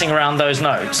bouncing around those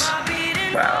notes.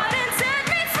 Wow.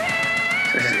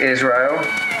 This is Israel.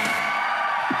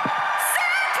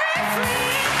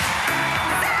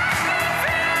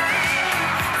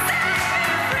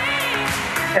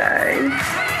 Okay.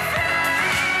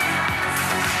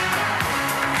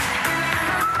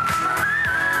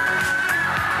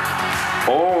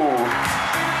 Oh.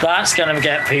 That's going to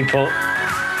get people.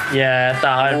 Yeah,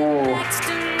 that. Oh.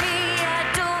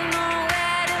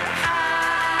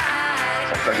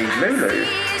 Bloody Lulu.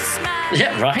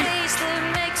 Yeah, right.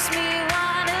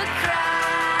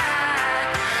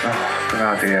 Oh,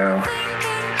 bloody hell.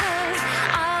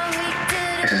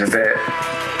 This is a bit.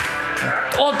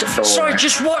 Sorry,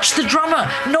 just watch the drummer.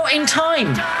 Not in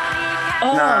time.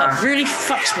 Oh, it really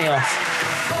fucks me off.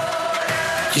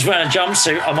 She's wearing a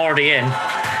jumpsuit. I'm already in.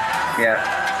 Yeah,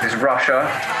 this is Russia.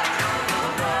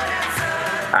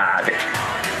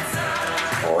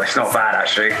 It's not bad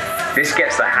actually. This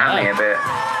gets the hammy a bit.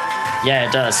 Yeah,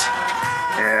 it does.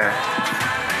 Yeah.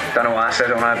 Don't know what I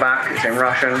said on my back. It's in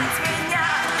Russian.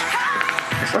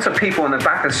 This Lots of people on the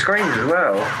back of the screens as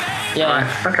well. Yeah.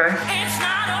 Right, okay.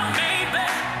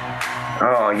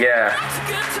 Oh, yeah.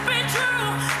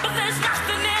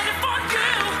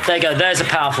 There you go. There's a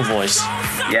powerful voice.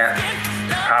 Yeah.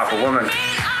 Powerful woman.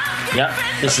 Yep.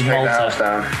 This is Take the Malta. house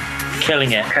down.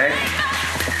 Killing it. Okay.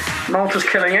 Malta's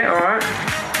killing it, alright.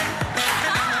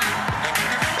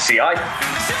 See, I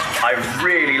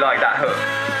really like that hook.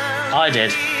 I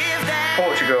did.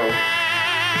 Portugal.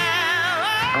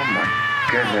 Oh my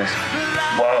goodness.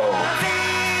 Whoa.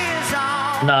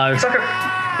 No. It's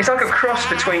like a cross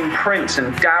between Prince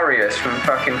and Darius from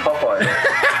fucking Popeye.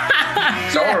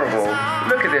 It's horrible.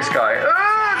 Look at this guy.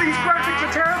 Ah, these graphics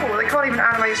are terrible. They can't even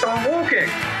animate someone walking.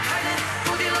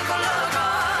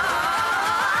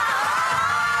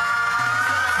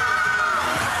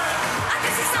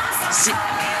 See,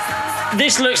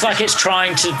 this looks like it's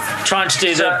trying to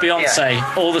do the Beyonce,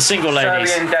 all the single ladies.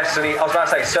 Serbian Destiny. I was about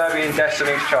to say Serbian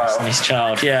Destiny's Child. Destiny's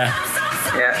Child, yeah.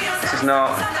 Yeah, this is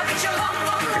not.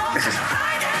 This is.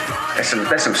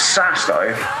 There's some sass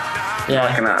though. Yeah.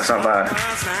 Liking that. It's not bad.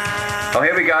 Oh,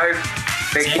 here we go.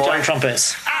 Big boy. Giant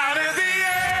trumpets. Out of the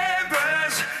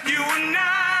embers, you and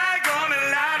I gonna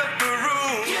light up the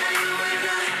room.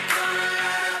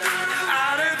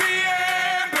 Out of the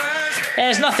embers.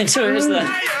 There's nothing to it, is there?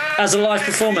 As a live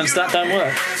performance, that don't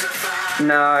work.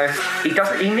 No, he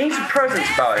doesn't. He needs a presence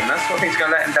about him. That's what I think's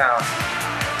gonna let him down.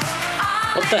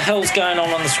 What the hell's going on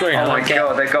the screen? Oh my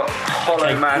god, they've got Hollow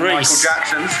Okay, Man Grease. Michael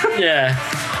Jackson's. Yeah.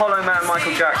 Hollow Man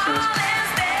Michael Jackson's.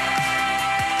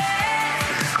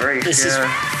 Great. This yeah.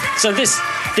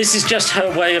 this is just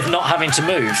her way of not having to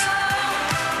move.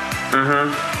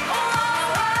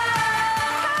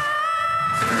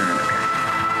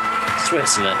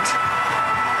 Switzerland.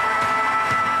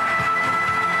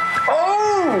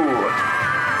 Oh!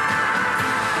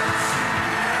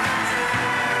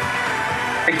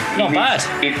 Not bad.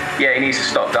 He needs to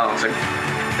stop dancing.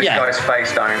 This guy's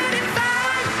face don't.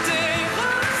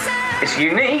 It's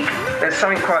unique. There's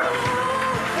something quite.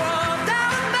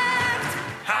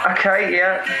 Okay,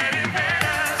 yeah.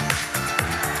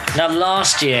 Now,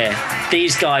 last year,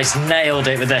 these guys nailed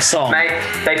it with their song. Mate,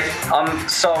 I'm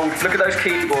sold. Look at those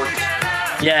keyboards.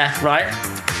 Yeah, right?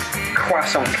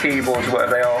 Croissant keyboards,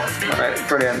 whatever they are. Right,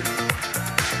 brilliant.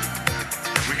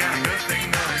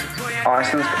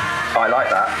 Iceland. I like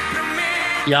that.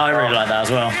 Yeah, I really like that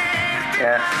as well.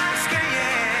 Yeah.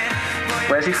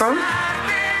 Where's he from?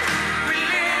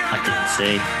 I didn't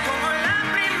see.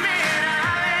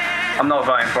 I'm not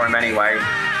voting for him anyway.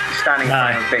 He's standing in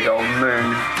front of a big old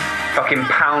moon. Fucking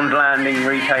pound landing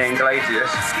Enrique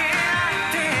Iglesias.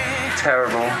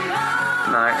 Terrible.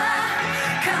 No.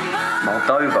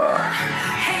 Moldova.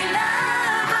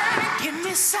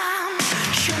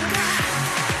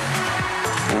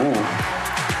 Ooh.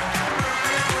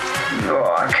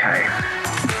 Oh, okay.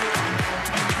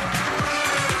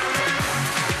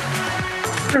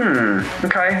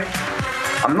 Okay.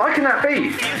 I'm liking that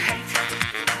beat.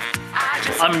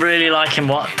 I'm really liking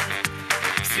what?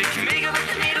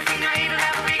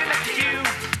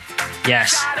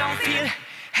 Yes.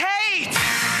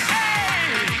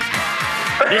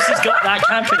 This has got that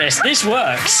campiness. This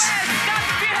works.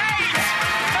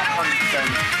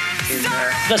 100% in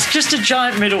there. That's just a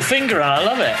giant middle finger and I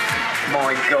love it.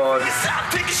 My God.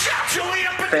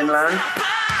 Finland.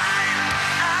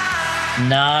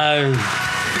 No.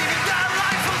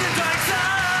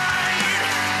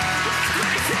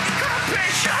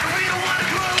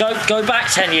 Go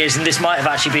back 10 years and this might have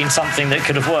actually been something that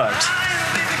could have worked.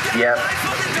 Yep,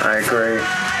 I agree.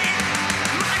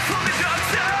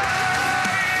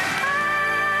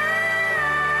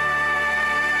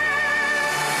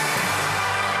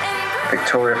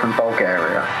 Victoria from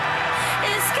Bulgaria.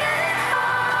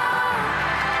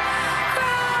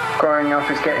 Growing up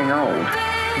is getting old.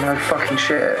 No fucking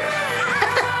shit.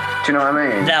 Do you know what I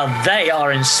mean? Now they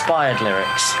are inspired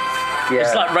lyrics. Yeah.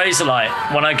 It's like Razorlight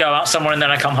when I go out somewhere and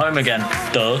then I come home again.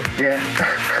 Duh. Yeah.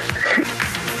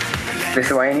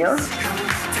 Lithuania?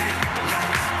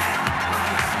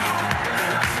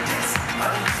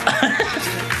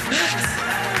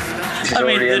 This is I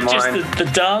mean, already in just mine.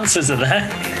 the dancers are there.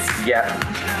 Yeah.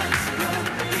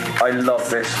 I love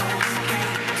this.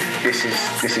 This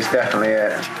is definitely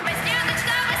it.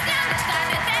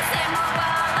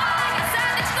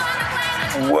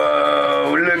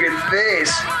 Whoa, look at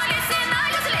this.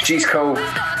 She's cool.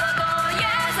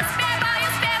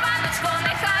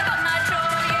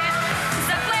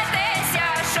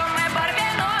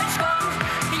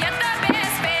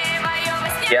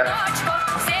 Yep.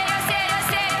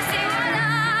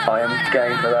 I am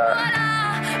game for that.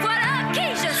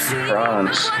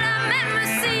 France.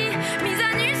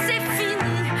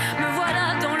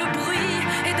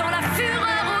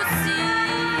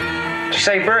 she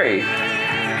say brie?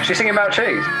 She's singing about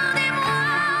cheese.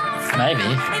 Maybe.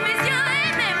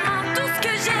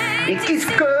 It is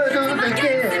curdled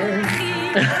again.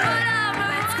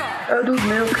 Curdled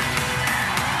milk.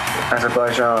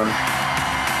 Azerbaijan.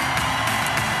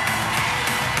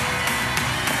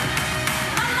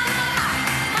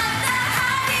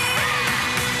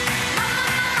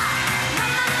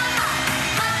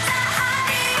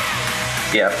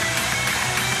 Yep.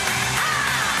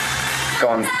 Go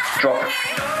on, drop.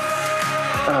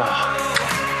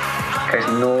 Oh. Okay, it's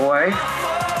Norway.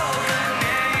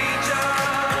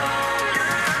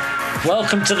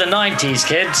 Welcome to the 90s,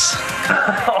 kids.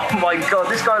 Oh my god,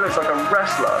 this guy looks like a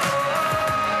wrestler.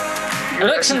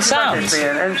 Looks and sounds.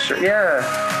 Yeah.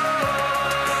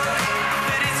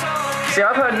 See,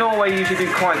 I've heard Norway usually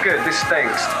do quite good. This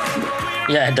stinks.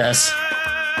 Yeah, it does.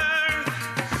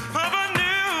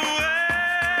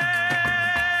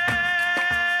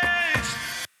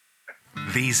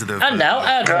 These are the And now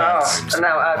adverts. And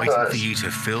now waiting adverts. for you to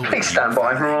fill. Please stand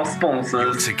by for our Your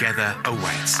sponsors. together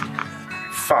awaits.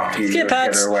 Fuck you, Skip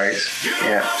ads. together awaits.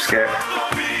 Yeah, skip.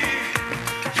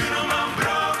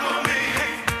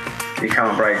 You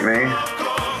can't break me.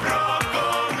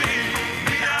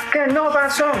 Again, not a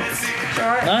bad song. It's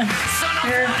alright. No?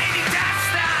 Yeah.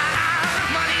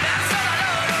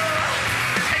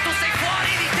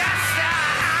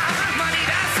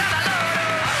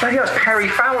 Bloody hell, it's Perry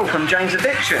Farrell from Jane's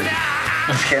Addiction.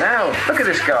 Fucking hell, look at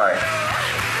this guy.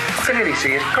 I can nearly see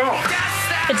his cock.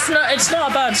 It's not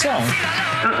a bad song.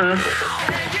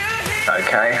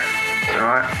 Okay,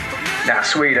 alright. Now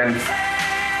Sweden.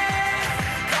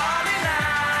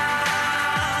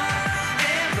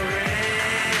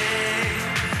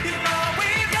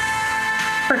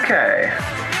 Okay.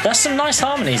 There's some nice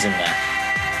harmonies in there.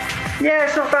 Yeah,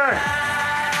 it's not bad.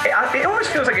 It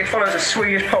almost feels like it follows a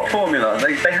Swedish pop formula.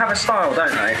 They have a style,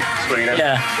 don't they? Sweden.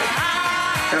 Yeah.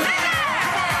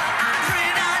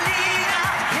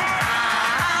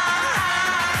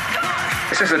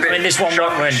 This is a bit this one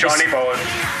won't win. shiny board.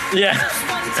 Yeah.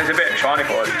 There's a bit of shiny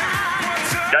board.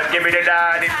 Just give me the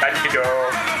daddy, daddy,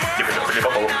 give me the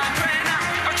bubble.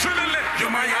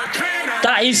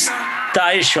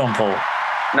 That is Sean Paul.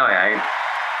 No, it ain't.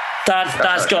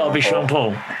 That's got to be Sean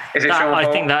Paul. Is it Sean Paul? I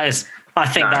think that is. I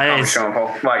think No, it that can't be is. Sean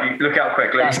Paul. Right, you look it up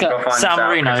quickly. That's got Go find San this out,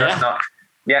 Marino, 'cause that's yeah? not-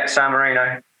 Yeah, San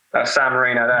Marino. That's San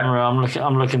Marino there.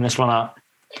 I'm looking this one up.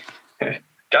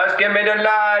 Just give me the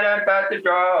light and pat the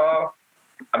draw.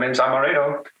 I'm in San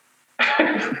Marino.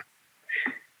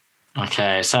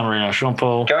 Okay, San Marino, Sean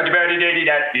Paul. Did you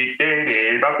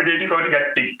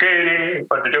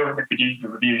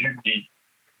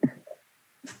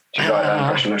like that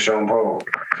impression of Sean Paul?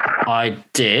 I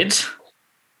did.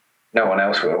 No one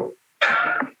else will.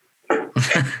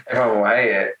 Everyone will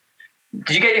hate it.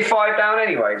 Did you get your 5 down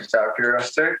anyway, just out of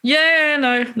curiosity? Yeah,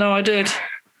 no, I did.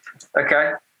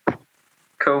 Okay.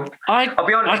 Cool. I'll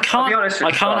be honest. I I'll be honest, can't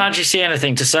it's fun. actually see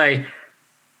anything to say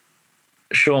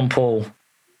Sean Paul.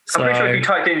 I'm pretty sure if So- you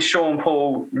typed in Sean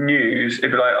Paul news,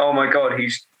 it'd be like, oh my God,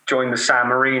 he's joined the San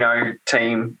Marino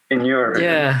team in Eurovision.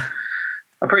 Yeah.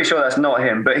 I'm pretty sure that's not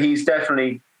him, but he's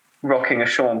definitely rocking a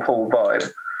Sean Paul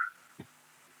vibe.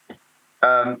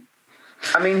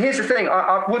 I mean, here's the thing.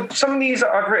 I would some of these that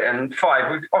I've written,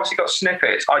 5, we've obviously got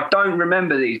snippets. I don't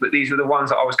remember these, but these were the ones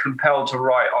that I was compelled to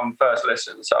write on first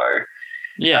listen. So,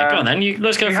 Yeah, go on then.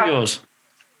 Let's go for yours.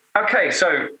 Okay,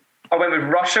 so I went with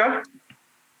Russia.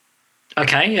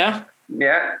 Okay, yeah.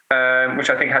 Yeah,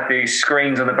 which I think had these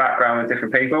screens on the background with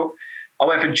different people. I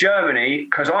went for Germany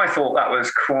because I thought that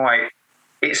was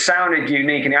it sounded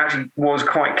unique and it actually was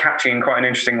quite catchy in quite an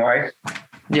interesting way.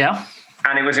 Yeah.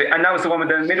 And that was the one with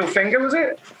the middle finger, was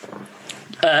it?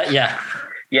 Yeah.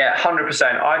 Yeah,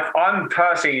 100%. I'm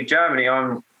personally Germany.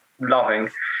 I'm loving.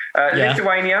 Yeah.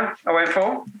 Lithuania. I went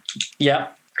for. Yeah.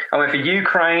 I went for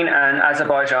Ukraine and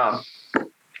Azerbaijan.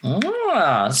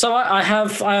 So I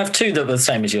have 2 that were the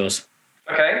same as yours.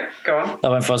 Okay, go on. I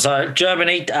went for so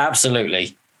Germany,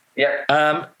 absolutely.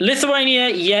 Yeah. Lithuania,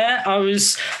 yeah.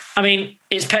 I mean,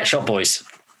 it's Pet Shop Boys.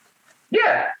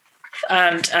 Yeah.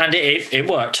 And it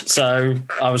worked, so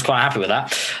I was quite happy with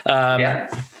that. Yeah.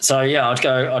 So yeah, I'd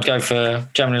go for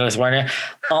Germany, Lithuania.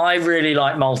 I really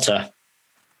like Malta.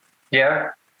 Yeah.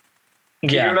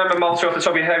 Do you remember Malta off the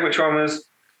top of your head? Which one was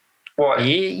what?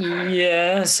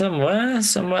 Yeah, somewhere.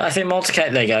 I think Malta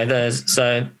Cape. There you go.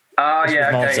 Yeah.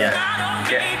 Okay. Malta.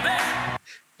 Yeah.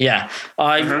 Yeah,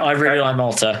 I really like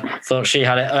Malta. Thought she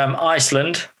had it.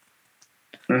 Iceland.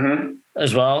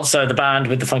 As well. So the band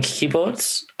with the funky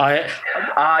keyboards.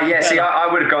 Yeah. See, I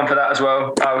would have gone for that as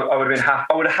well. I would have been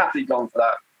I would have happily gone for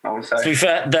that. I would say. To be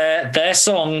fair, their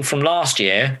song from last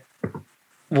year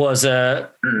was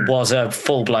a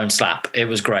full blown slap. It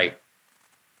was great.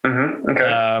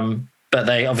 Okay. But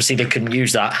they couldn't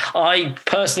use that. I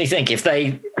personally think if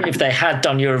they had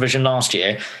done Eurovision last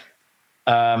year,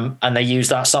 and they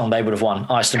used that song, they would have won.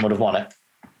 Iceland would have won it.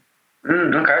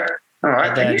 Okay. All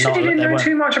right. You said you didn't know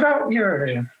too much about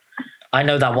Eurovision. I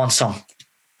know that one song.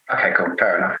 Okay, cool.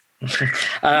 Fair enough.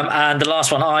 And the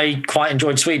last one, I quite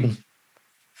enjoyed Sweden.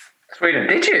 Sweden,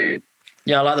 did you?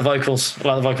 Yeah, I like the vocals. I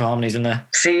like the vocal harmonies in there.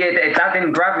 See, that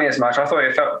didn't grab me as much. I thought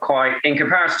it felt quite, in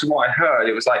comparison to what I heard,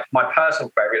 it was like my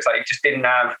personal favourite. It's like it just didn't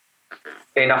have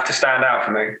enough to stand out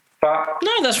for me. But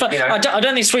no, that's fine. You know, I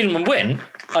don't think Sweden would win.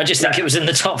 I just think it was in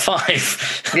the top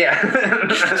 5. Yeah.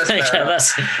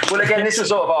 That's well, again, this was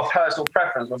sort of our personal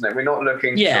preference, wasn't it? We're not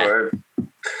looking to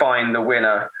find the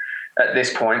winner at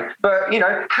this point. But, you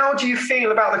know, how do you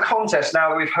feel about the contest now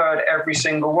that we've heard every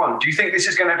single one? Do you think this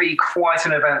is going to be quite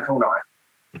an eventful night?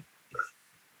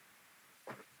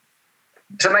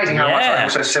 It's amazing how much I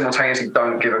also simultaneously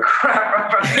don't give a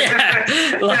crap about it.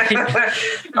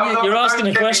 You're asking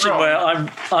a question where I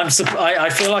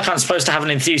feel like I'm supposed to have an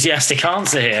enthusiastic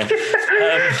answer here. Do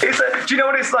you know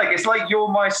what it's like? It's like you're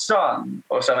my son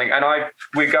or something, and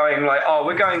we're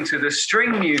going to the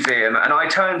string museum, and I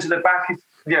turn to the back of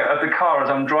the car as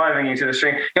I'm driving you to the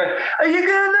string. Go, are you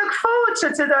going to look forward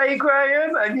to today,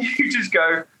 Graham? And you just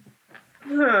go,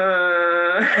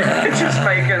 just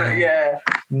making it,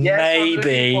 Yes, maybe. I'm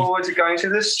looking forward to going to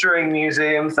the string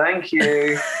museum. Thank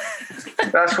you.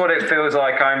 That's what it feels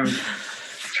like. I'm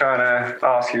trying to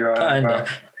ask you right now.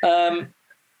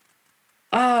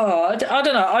 I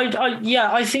don't know.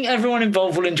 I think everyone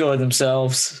involved will enjoy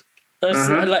themselves.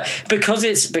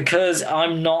 Because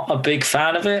I'm not a big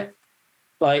fan of it.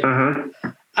 And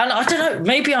I don't know,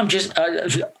 maybe I'm just,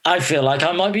 I feel like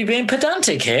I might be being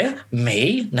pedantic here.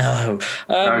 Me? No.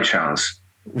 No chance.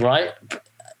 Right?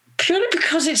 Purely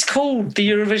because it's called the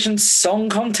Eurovision Song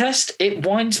Contest, it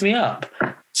winds me up.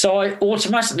 So I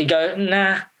automatically go,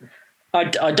 nah,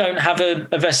 I don't have a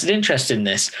vested interest in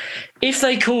this. If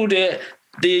they called it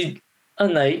the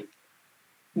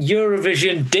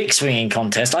Eurovision Dick Swinging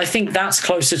Contest, I think that's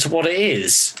closer to what it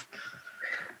is.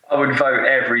 I would vote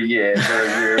every year for a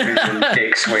Eurovision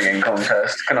dick swinging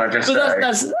contest. Can I just say?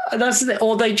 That's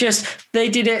or they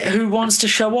did it. Who wants to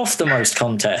show off the most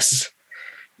contests?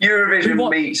 Eurovision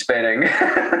meat spinning.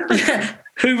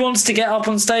 Who wants to get up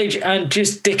on stage and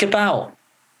just dick about?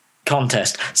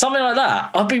 Contest, something like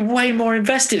that. I'd be way more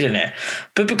invested in it.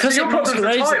 But because it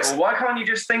masquerades, the title, why can't you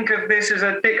just think of this as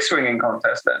a dick swinging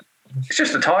contest then? It's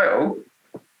just a title.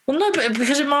 Well, no, but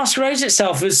because it masquerades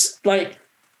itself as like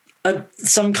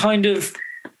some kind of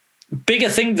bigger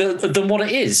thing than what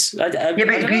it is. But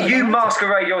you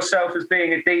masquerade yourself as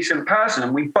being a decent person,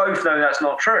 and we both know that's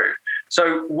not true.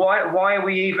 So why are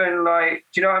we even like?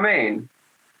 Do you know what I mean?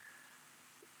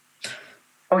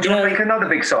 Oh, do you want to make another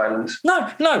big silence? No,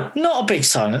 not a big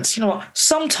silence. You know what?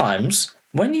 Sometimes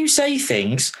when you say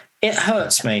things, it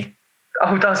hurts me.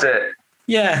 Oh, does it?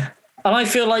 Yeah, and I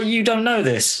feel like you don't know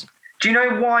this. Do you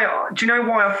know why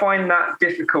I find that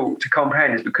difficult to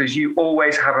comprehend? Is because you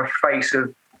always have a face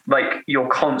of like you're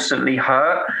constantly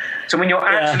hurt. So when you're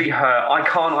actually hurt, I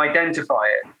can't identify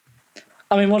it.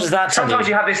 I mean, what does that tell you? Sometimes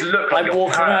you have this look like I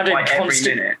walk around in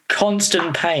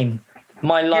constant pain.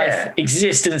 My life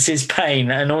existence is pain,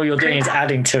 and all you're doing is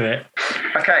adding to it.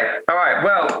 Okay, all right.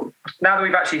 Well, now that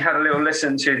we've actually had a little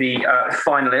listen to the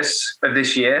finalists of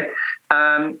this year,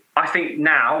 I think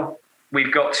now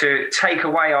we've got to take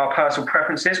away our personal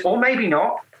preferences, or maybe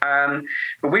not,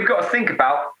 but we've got to think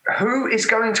about who is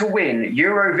going to win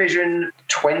Eurovision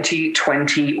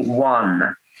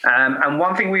 2021. And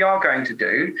one thing we are going to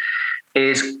do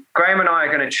is Graham and I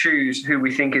are going to choose who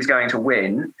we think is going to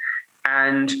win,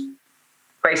 and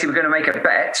basically we're going to make a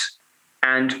bet,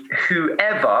 and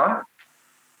whoever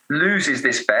loses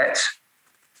this bet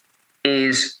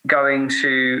is going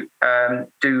to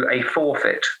do a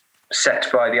forfeit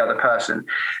set by the other person.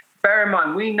 Bear in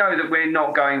mind, we know that we're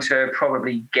not going to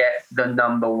probably get the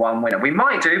number one winner. We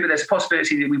might do, but there's a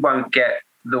possibility that we won't get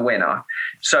the winner.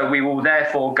 So we will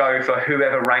therefore go for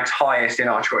whoever ranks highest in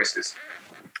our choices.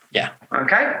 Yeah.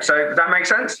 Okay, so does that make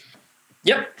sense?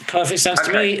 Yep, perfect sense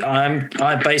to me.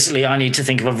 I need to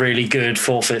think of a really good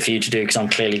forfeit for you to do because I'm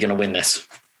clearly going to win this.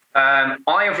 I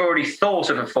have already thought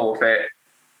of a forfeit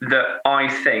that I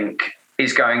think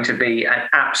is going to be an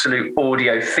absolute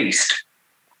audio feast.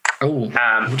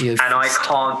 Audio feast. And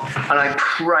I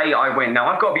pray I win. Now,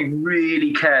 I've got to be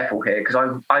really careful here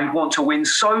because I want to win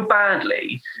so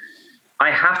badly.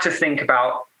 I have to think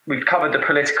about, we've covered the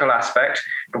political aspect,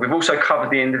 but we've also covered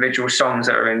the individual songs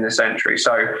that are in this entry.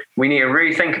 So we need to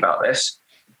really think about this.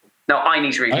 No, I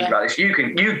need to read about this. You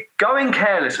go in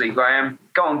carelessly, Graham.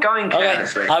 Go in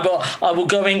carelessly. I will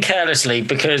go in carelessly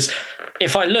because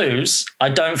if I lose, I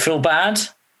don't feel bad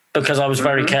because I was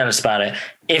very careless about it.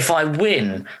 If I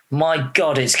win, my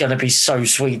God, it's going to be so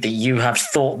sweet that you have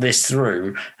thought this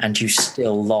through and you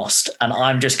still lost. And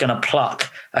I'm just going to pluck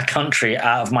a country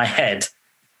out of my head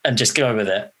and just go with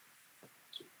it.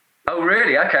 Oh,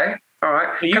 really? Okay. All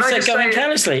right. But you said go in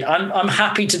carelessly. I'm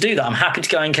happy to do that. I'm happy to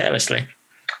go in carelessly.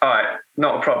 All right.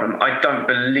 Not a problem. I don't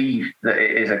believe that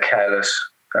it is a careless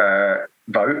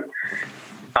vote.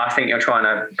 I think you're trying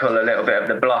to pull a little bit of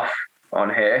the bluff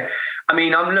on here. I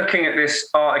mean, I'm looking at this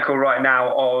article right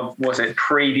now of, was it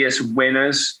previous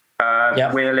winners?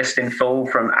 Winner list in full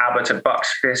from ABBA to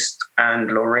Bucksfist and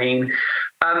Loreen.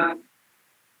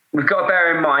 We've got to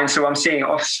bear in mind, so I'm seeing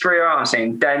Austria, I'm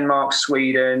seeing Denmark,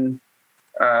 Sweden.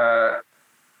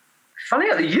 Funny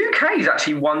enough, the UK's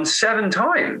actually won 7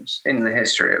 times in the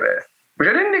history of it, which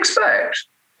I didn't expect.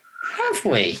 Have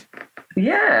we?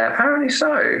 Yeah, apparently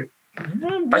so.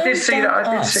 I did see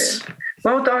it.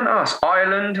 Well done, us.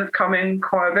 Ireland have come in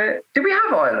quite a bit. Did we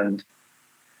have Ireland?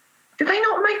 Did they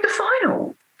not make the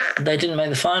final? They didn't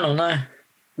make the final, no.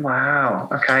 Wow,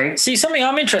 okay. See, something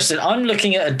I'm interested in, I'm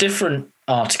looking at a different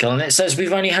article and it says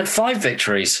we've only had 5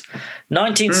 victories.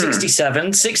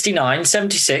 1967, 69,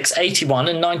 76, 81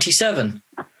 and 97.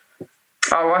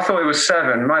 Oh, I thought it was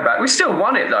 7. My bad. We still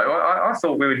won it, though. I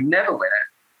thought we would never win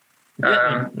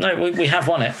it. No, we have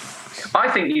won it. I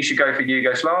think you should go for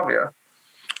Yugoslavia.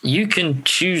 You can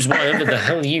choose whatever the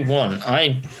hell you want.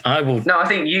 I will. No, I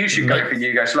think you should go for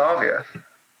Yugoslavia.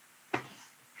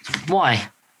 Why?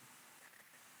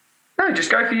 No,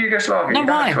 just go for Yugoslavia.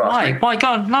 No, why? Why? Go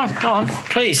on,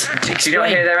 please. Do you not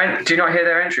hear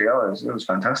their entry? Oh, it was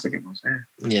fantastic. It was. Yeah.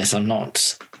 Yes, I'm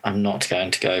not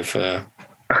going to go for.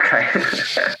 Okay.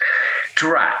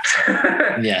 Drat.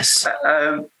 Yes.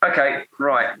 Okay.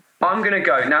 Right. I'm going to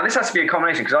go. Now, this has to be a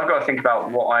combination because I've got to think about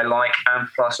what I like and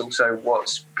plus also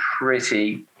what's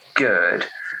pretty good.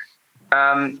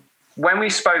 When we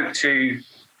spoke to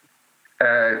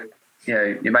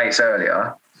your mates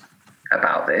earlier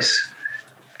about this,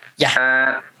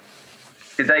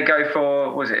 did they go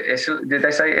for, was it Italy? Did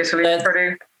they say Italy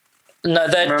already? No,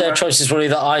 their choices were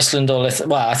either Iceland or Lithuania.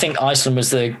 Well, I think Iceland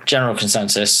was the general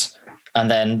consensus, and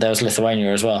then there was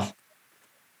Lithuania as well.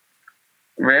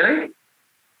 Really?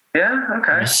 Yeah,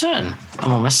 okay.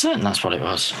 I'm almost certain that's what it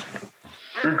was.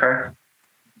 Okay.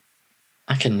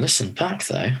 I can listen back,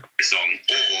 though. Song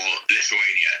or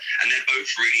Lithuania, and they're both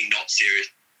really not serious.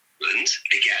 Iceland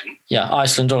again. Yeah,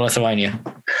 Iceland or Lithuania.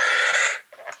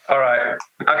 All right.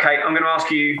 Okay, I'm going to ask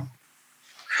you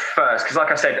first, because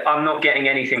like I said, I'm not getting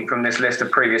anything from this list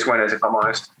of previous winners, if I'm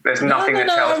honest. There's nothing that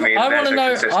tells me that there's a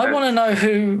consistent. I want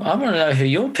to know who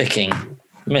you're picking,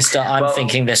 Mr. I'm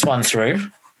thinking this one through.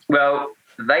 Well,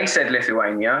 they said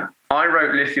Lithuania. I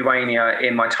wrote Lithuania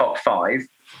in my top 5.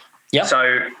 Yep.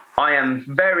 So I am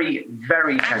very,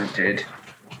 very tempted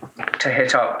to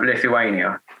hit up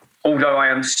Lithuania, although I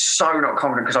am so not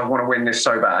confident because I want to win this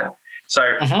so bad. So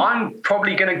I'm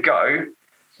probably going to go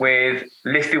with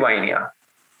Lithuania.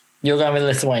 You're going with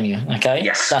Lithuania, okay?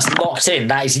 Yes. That's locked in.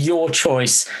 That is your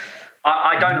choice.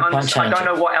 I don't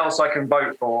know what else I can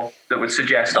vote for that would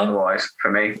suggest otherwise for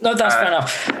me. No, that's fair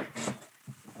enough.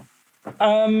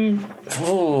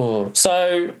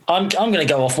 So I'm going to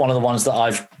go off one of the ones that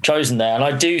I've chosen there, and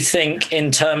I do think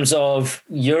in terms of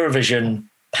Eurovision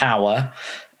power,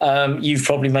 you've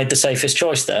probably made the safest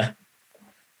choice there.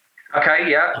 Okay,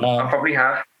 yeah, I probably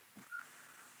have.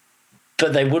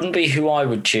 But they wouldn't be who I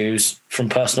would choose from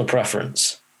personal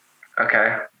preference.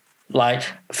 Okay. Like,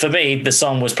 for me, the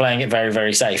song was playing it very,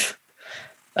 very safe.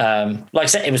 Like I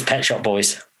said, it was Pet Shop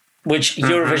Boys, which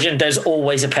Eurovision, there's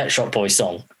always a Pet Shop Boys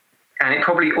song. And it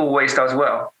probably always does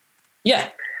well. Yeah.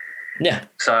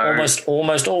 So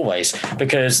almost always,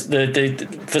 because the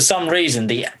for some reason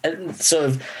the sort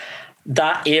of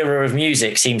that era of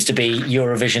music seems to be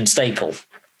Eurovision staple.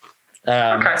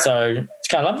 So it's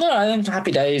kind of like, no,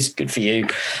 happy days, good for you,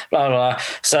 blah blah blah.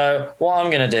 So what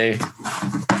I'm going to do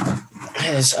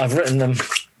is I've written them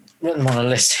on a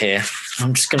list here.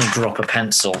 I'm just going to drop a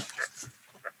pencil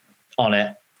on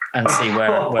it and see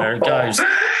where it goes.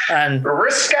 And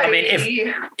risky. I mean,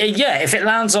 if it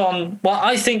lands on, well,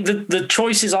 I think that the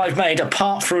choices I've made,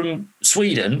 apart from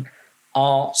Sweden,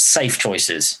 are safe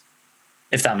choices.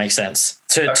 If that makes sense.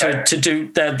 To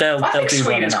do, they'll do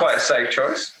Sweden's well quite a safe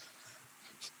choice.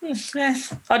 Yeah.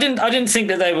 I didn't think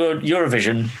that they were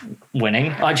Eurovision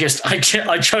winning. I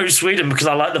chose Sweden because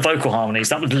I like the vocal harmonies.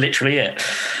 That was literally it.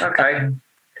 Okay.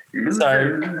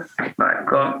 So, right,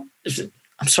 go on.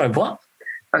 I'm sorry, what?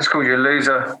 I just called you a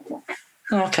loser.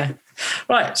 Okay.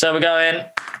 Right, so we're going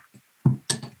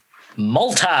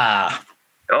Malta.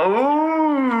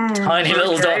 Oh, Tiny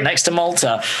little dot next to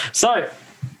Malta. So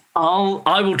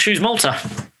I will choose Malta.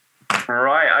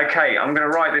 Right, okay. I'm going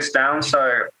to write this down.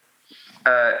 So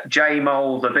J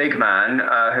Mole, the big man,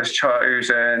 has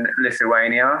chosen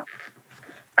Lithuania.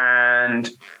 And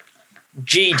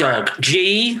G-Dog.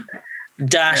 G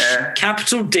dash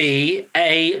capital D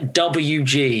A W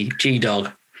G.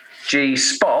 G-Dog. G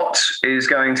Spot is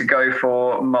going to go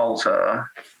for Malta.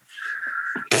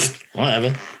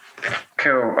 Whatever.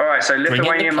 Cool. All right, so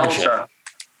Lithuania, Malta.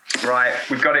 Right,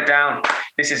 we've got it down.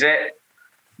 This is it.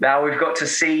 Now we've got to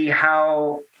see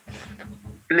how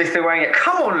Lithuania.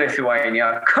 Come on,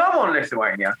 Lithuania. Come on,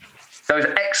 Lithuania. Those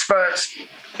experts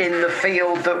in the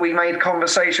field that we made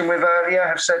conversation with earlier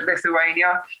have said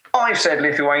Lithuania. I've said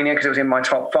Lithuania because it was in my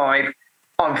top 5.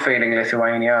 I'm feeling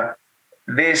Lithuania.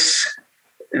 This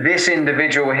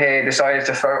individual here decided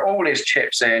to throw all his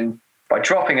chips in by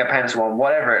dropping a pencil on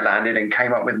whatever it landed and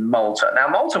came up with Malta. Now,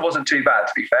 Malta wasn't too bad,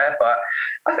 to be fair, but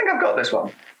I think I've got this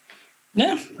one.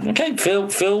 Yeah, okay.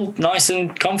 Feel nice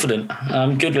and confident.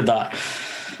 I'm good with that.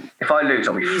 If I lose,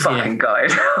 I'll be fucking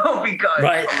gutted. I'll be gutted.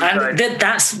 Right, and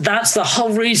that's the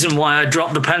whole reason why I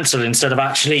dropped the pencil instead of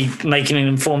actually making an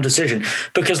informed decision.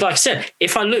 Because, like I said,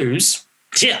 if I lose,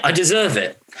 yeah, I deserve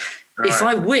it. Right. If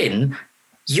I win,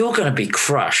 you're going to be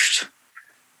crushed.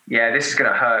 Yeah, this is going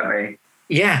to hurt me.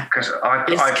 Yeah, because I've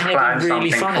planned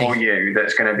really something for you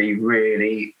that's going to be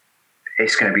really.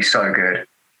 It's going to be so good.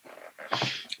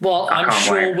 Well,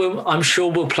 I'm sure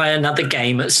we'll play another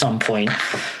game at some point.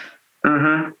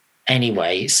 Mm-hmm.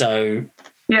 Anyway, so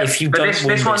if you don't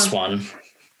win this one.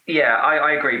 Yeah,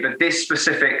 I agree. But this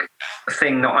specific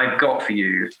thing that I've got for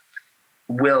you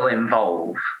will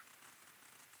involve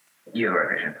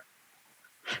Eurovision.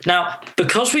 Now,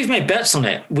 because we've made bets on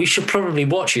it, we should probably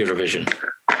watch Eurovision.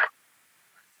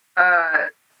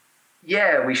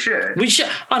 Yeah, we should. We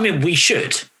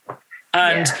should.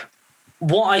 And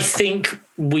what I think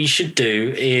we should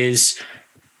do is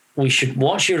we should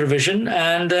watch Eurovision,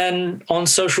 and then on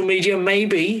social media,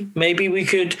 maybe we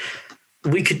could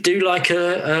do like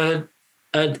a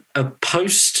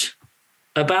post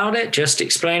about it, just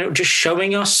explain it, just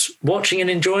showing us watching and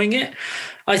enjoying it.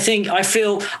 I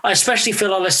especially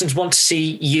feel our listeners want to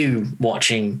see you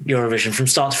watching Eurovision from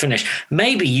start to finish.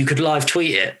 Maybe you could live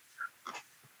tweet it.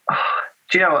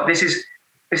 Do you know what? This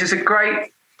is a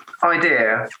great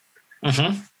idea.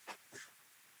 Mm-hmm.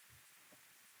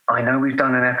 I know we've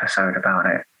done an episode about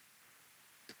it.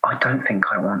 I don't think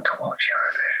I want to watch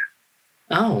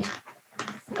Eurovision.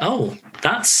 Oh,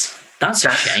 that's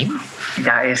a shame.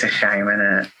 That is a shame, isn't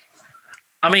it?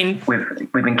 I mean,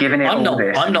 we've been giving it I'm all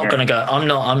this. I'm not going to go. I'm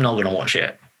not going to watch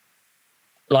it.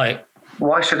 Like,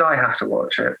 why should I have to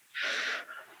watch it?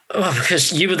 Oh,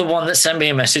 because you were the one that sent me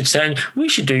a message saying we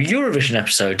should do Eurovision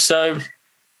episode. So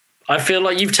I feel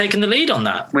like you've taken the lead on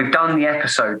that. We've done the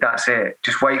episode. That's it.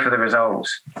 Just wait for the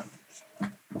results.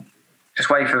 Just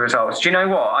wait for the results. Do you know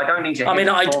what? I don't need to. I mean,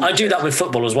 I do that with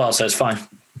football as well, so it's fine.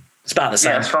 It's about the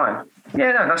same. Yeah, that's fine.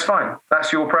 Yeah, no, that's fine.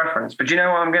 That's your preference. But do you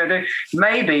know what I'm going to do?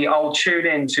 Maybe I'll tune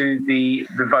into the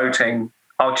voting.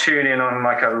 I'll tune in on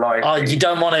like a live. Oh, you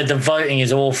don't want it. The voting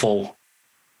is awful.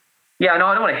 Yeah, no,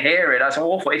 I don't want to hear it. That's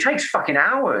awful. It takes fucking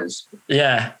hours.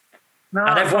 Yeah. No,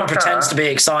 and everyone pretends to be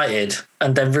excited,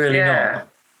 and they're really not.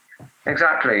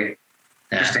 Exactly.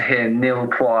 Yeah. Just to hear nil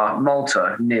point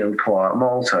Malta, nil point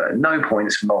Malta, no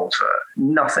points Malta,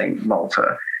 nothing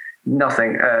Malta,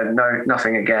 nothing,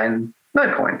 nothing again,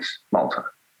 no points Malta.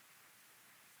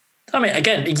 I mean,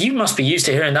 again, you must be used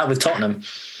to hearing that with Tottenham.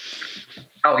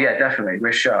 Oh yeah, definitely.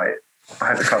 We're shy. I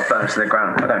hope the club burns to the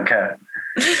ground. I don't care.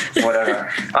 Whatever.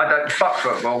 I don't fuck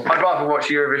football. I'd rather watch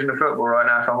Eurovision than football right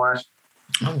now, if I'm honest.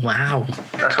 Oh wow.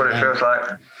 That's what it feels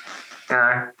like. You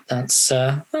know. That's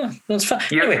fun.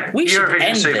 Anyway, we should Eurovision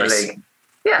end Super this. League.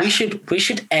 Yeah. We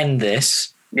should end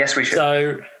this. Yes, we should.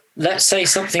 So let's say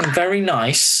something very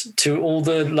nice to all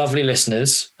the lovely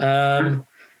listeners. So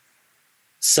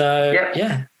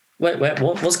yeah. Wait,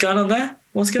 what's going on there?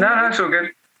 What's going on? No, it's all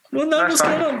good. Well, no, what's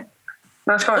going on?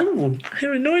 That's fine. Oh,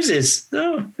 hearing noises.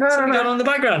 Oh, something going on in the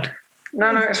background.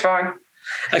 No, it's fine.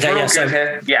 Okay, We're all good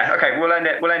here. Yeah, okay, we'll end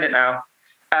it now.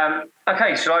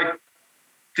 Okay, shall I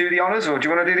do the honours, or do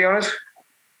you want to do the honours?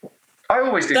 I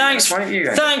always do. Thanks. Why don't you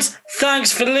go?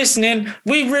 Thanks for listening.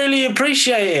 We really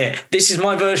appreciate it. This is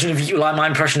my version of you, like my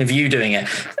impression of you doing it.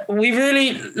 We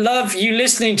really love you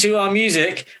listening to our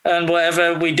music and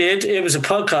whatever we did. It was a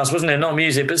podcast, wasn't it? Not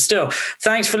music, but still.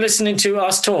 Thanks for listening to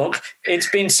us talk. It's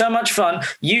been so much fun.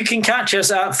 You can catch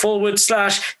us at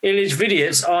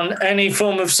 /Illich on any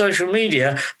form of social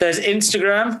media. There's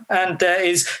Instagram, and there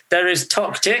is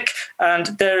Toktik,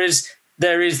 and there is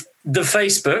the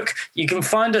Facebook. You can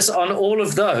find us on all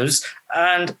of those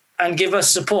and give us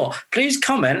support. Please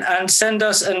comment and send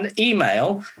us an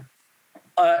email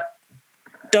at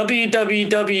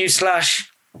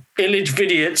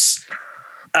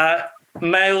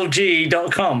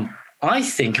www.illichvidiots@mailg.com. I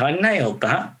think I nailed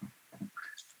that.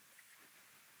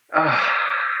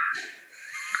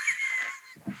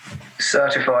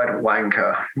 Certified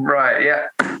wanker. Right, yeah.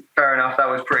 Fair enough. That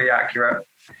was pretty accurate.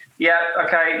 Yeah,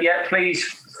 okay. Yeah, please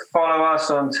follow us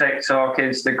on TikTok,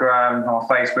 Instagram, our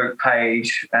Facebook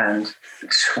page, and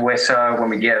Twitter when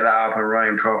we get that up and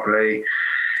running properly.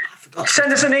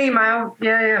 Send us an email.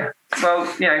 Yeah. Well,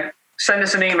 send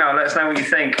us an email. Let us know what you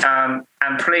think. And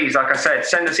please, like I said,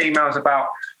 send us emails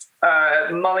about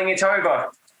mulling it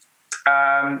over.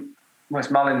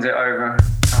 What's mullins it over?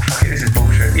 Oh, fuck it, this is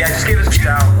bullshit. Yeah, just give us a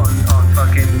shout on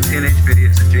fucking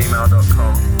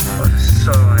illichvidiots@gmail.com.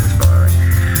 So uninspired.